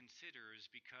thing to consider is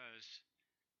because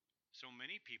so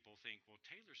many people think, well,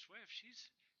 Taylor Swift, she's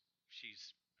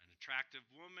an attractive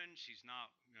woman. She's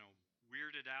not,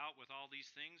 weirded out with all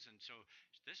these things, and so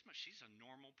she's a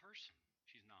normal person.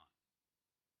 She's not.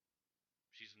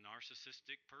 She's a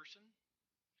narcissistic person.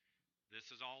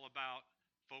 This is all about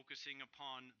focusing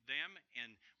upon them,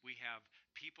 and we have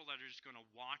people that are just going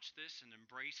to watch this and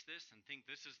embrace this and think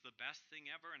this is the best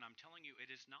thing ever, and I'm telling you, it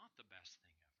is not the best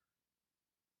thing ever.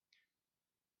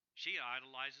 She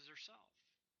idolizes herself.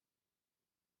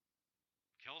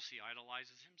 Kelce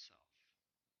idolizes himself.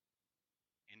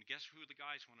 And guess who the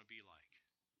guys want to be like?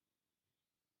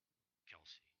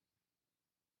 Kelce.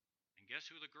 And guess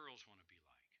who the girls want to be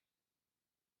like?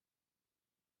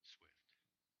 Swift.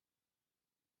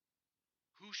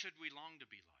 Who should we long to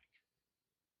be like?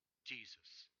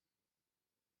 Jesus.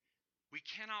 We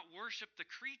cannot worship the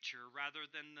creature rather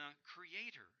than the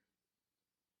Creator.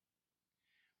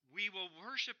 we will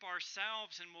worship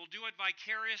ourselves and we'll do it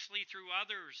vicariously through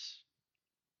others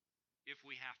if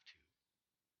we have to.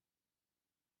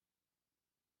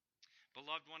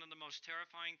 Beloved, one of the most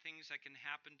terrifying things that can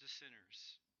happen to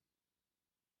sinners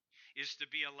is to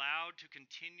be allowed to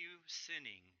continue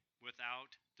sinning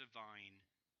without divine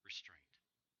restraint.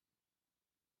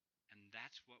 And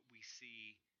that's what we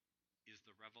see is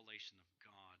the revelation of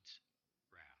God's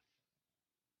wrath.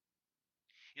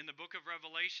 In the book of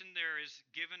Revelation, there is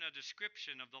given a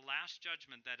description of the last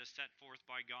judgment that is set forth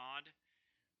by God.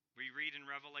 We read in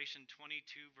Revelation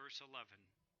 22, verse 11.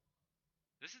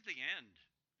 This is the end.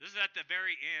 This is at the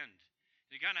very end.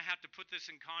 You're going to have to put this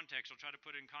in context. I'll try to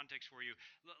put it in context for you.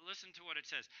 Listen to what it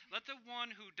says. Let the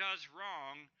one who does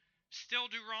wrong still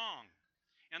do wrong,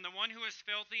 and the one who is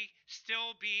filthy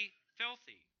still be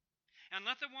filthy. And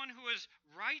let the one who is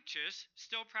righteous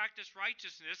still practice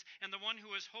righteousness, and the one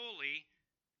who is holy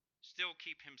still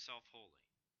keep himself holy.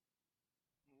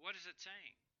 What is it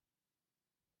saying?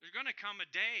 There's going to come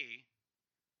a day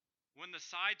when the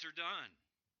sides are done.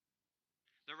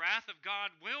 The wrath of God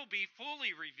will be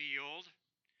fully revealed,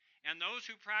 and those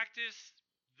who practice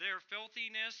their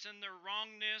filthiness and their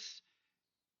wrongness,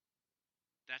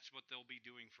 that's what they'll be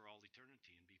doing for all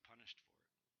eternity and be punished for it.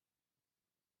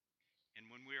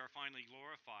 And when we are finally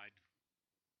glorified,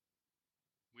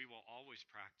 we will always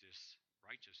practice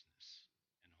righteousness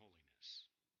and holiness.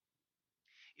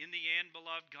 In the end,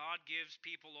 beloved, God gives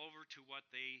people over to what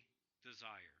they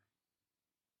desire.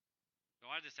 So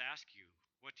I just ask you,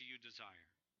 what do you desire?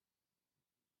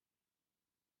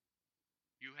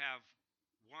 You have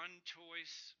one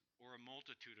choice or a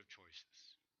multitude of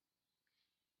choices.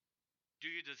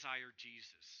 Do you desire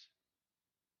Jesus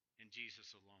and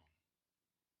Jesus alone?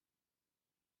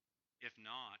 If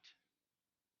not,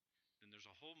 then there's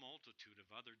a whole multitude of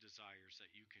other desires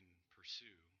that you can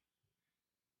pursue,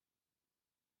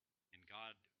 and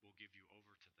God will give you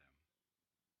over to them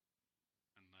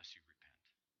unless you repent.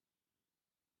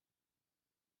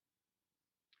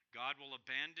 God will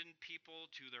abandon people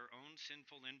to their own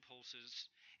sinful impulses,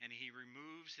 and He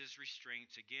removes His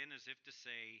restraints again as if to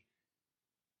say,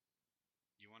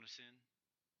 you want to sin?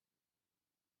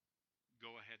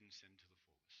 Go ahead and sin to the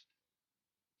fullest.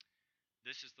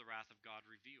 This is the wrath of God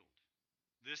revealed.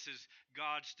 This is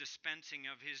God's dispensing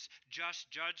of His just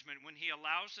judgment when He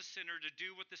allows the sinner to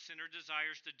do what the sinner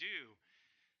desires to do.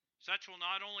 Such will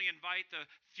not only invite the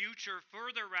future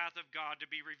further wrath of God to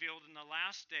be revealed in the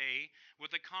last day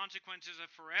with the consequences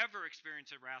of forever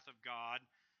experiencing the wrath of God,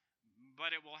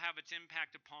 but it will have its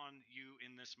impact upon you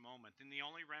in this moment. And the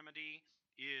only remedy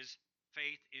is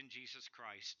faith in Jesus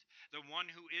Christ, the one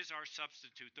who is our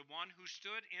substitute, the one who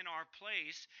stood in our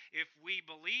place. If we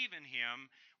believe in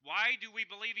Him, why do we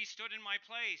believe He stood in my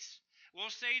place? We'll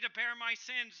say to bear my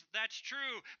sins, that's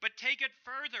true, but take it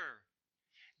further.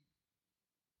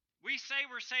 We say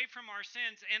we're saved from our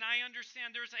sins, and I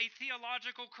understand there's a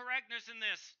theological correctness in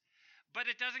this,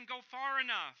 but it doesn't go far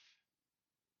enough.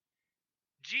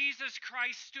 Jesus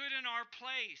Christ stood in our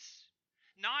place,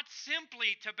 not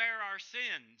simply to bear our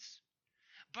sins,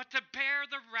 but to bear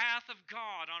the wrath of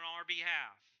God on our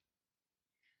behalf.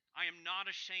 I am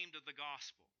not ashamed of the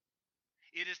gospel.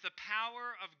 It is the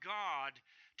power of God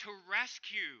to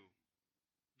rescue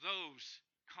those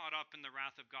caught up in the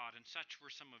wrath of God, and such were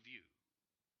some of you.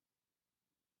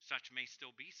 Such may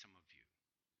still be some of you.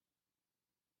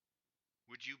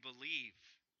 Would you believe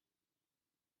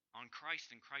on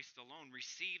Christ and Christ alone?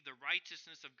 Receive the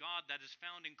righteousness of God that is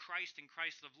found in Christ and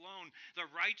Christ alone, the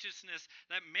righteousness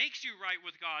that makes you right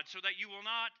with God so that you will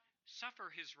not suffer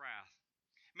His wrath.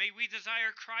 May we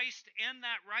desire Christ and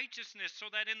that righteousness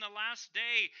so that in the last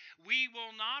day we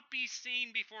will not be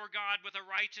seen before God with a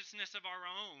righteousness of our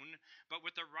own, but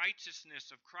with the righteousness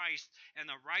of Christ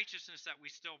and the righteousness that we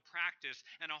still practice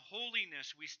and a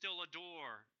holiness we still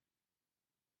adore.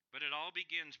 But it all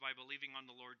begins by believing on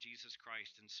the Lord Jesus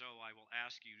Christ. And so I will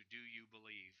ask you, do you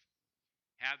believe?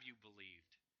 Have you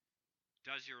believed?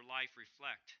 Does your life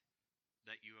reflect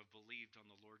that you have believed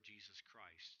on the Lord Jesus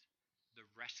Christ, the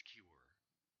rescuer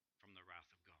from the wrath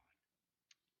of God?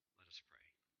 Let us pray.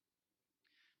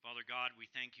 Father God, we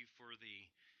thank you for the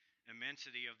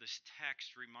immensity of this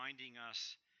text, reminding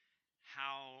us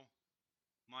how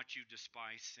much you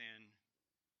despise sin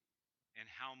and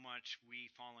how much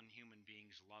we fallen human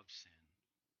beings love sin.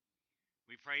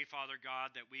 We pray, Father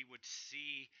God, that we would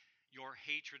see your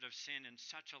hatred of sin in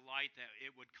such a light that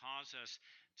it would cause us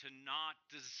to not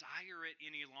desire it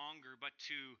any longer, but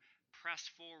to press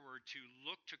forward, to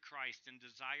look to Christ and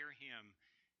desire Him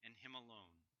and Him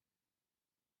alone.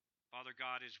 Father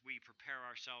God, as we prepare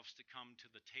ourselves to come to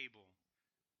the table,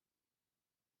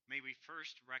 may we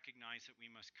first recognize that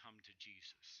we must come to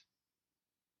Jesus.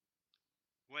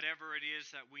 Whatever it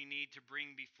is that we need to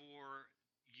bring before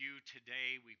you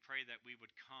today, we pray that we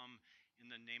would come in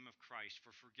the name of Christ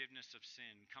for forgiveness of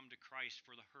sin. Come to Christ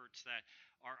for the hurts that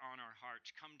are on our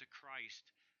hearts. Come to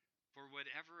Christ for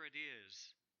whatever it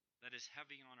is that is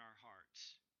heavy on our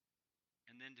hearts.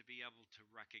 And then to be able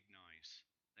to recognize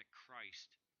that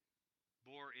Christ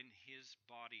bore in his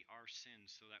body our sins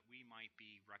so that we might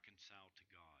be reconciled to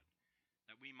God,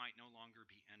 that we might no longer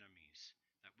be enemies,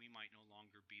 that we might no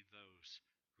longer be those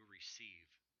who receive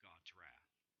God's wrath.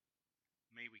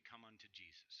 May we come unto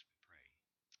Jesus.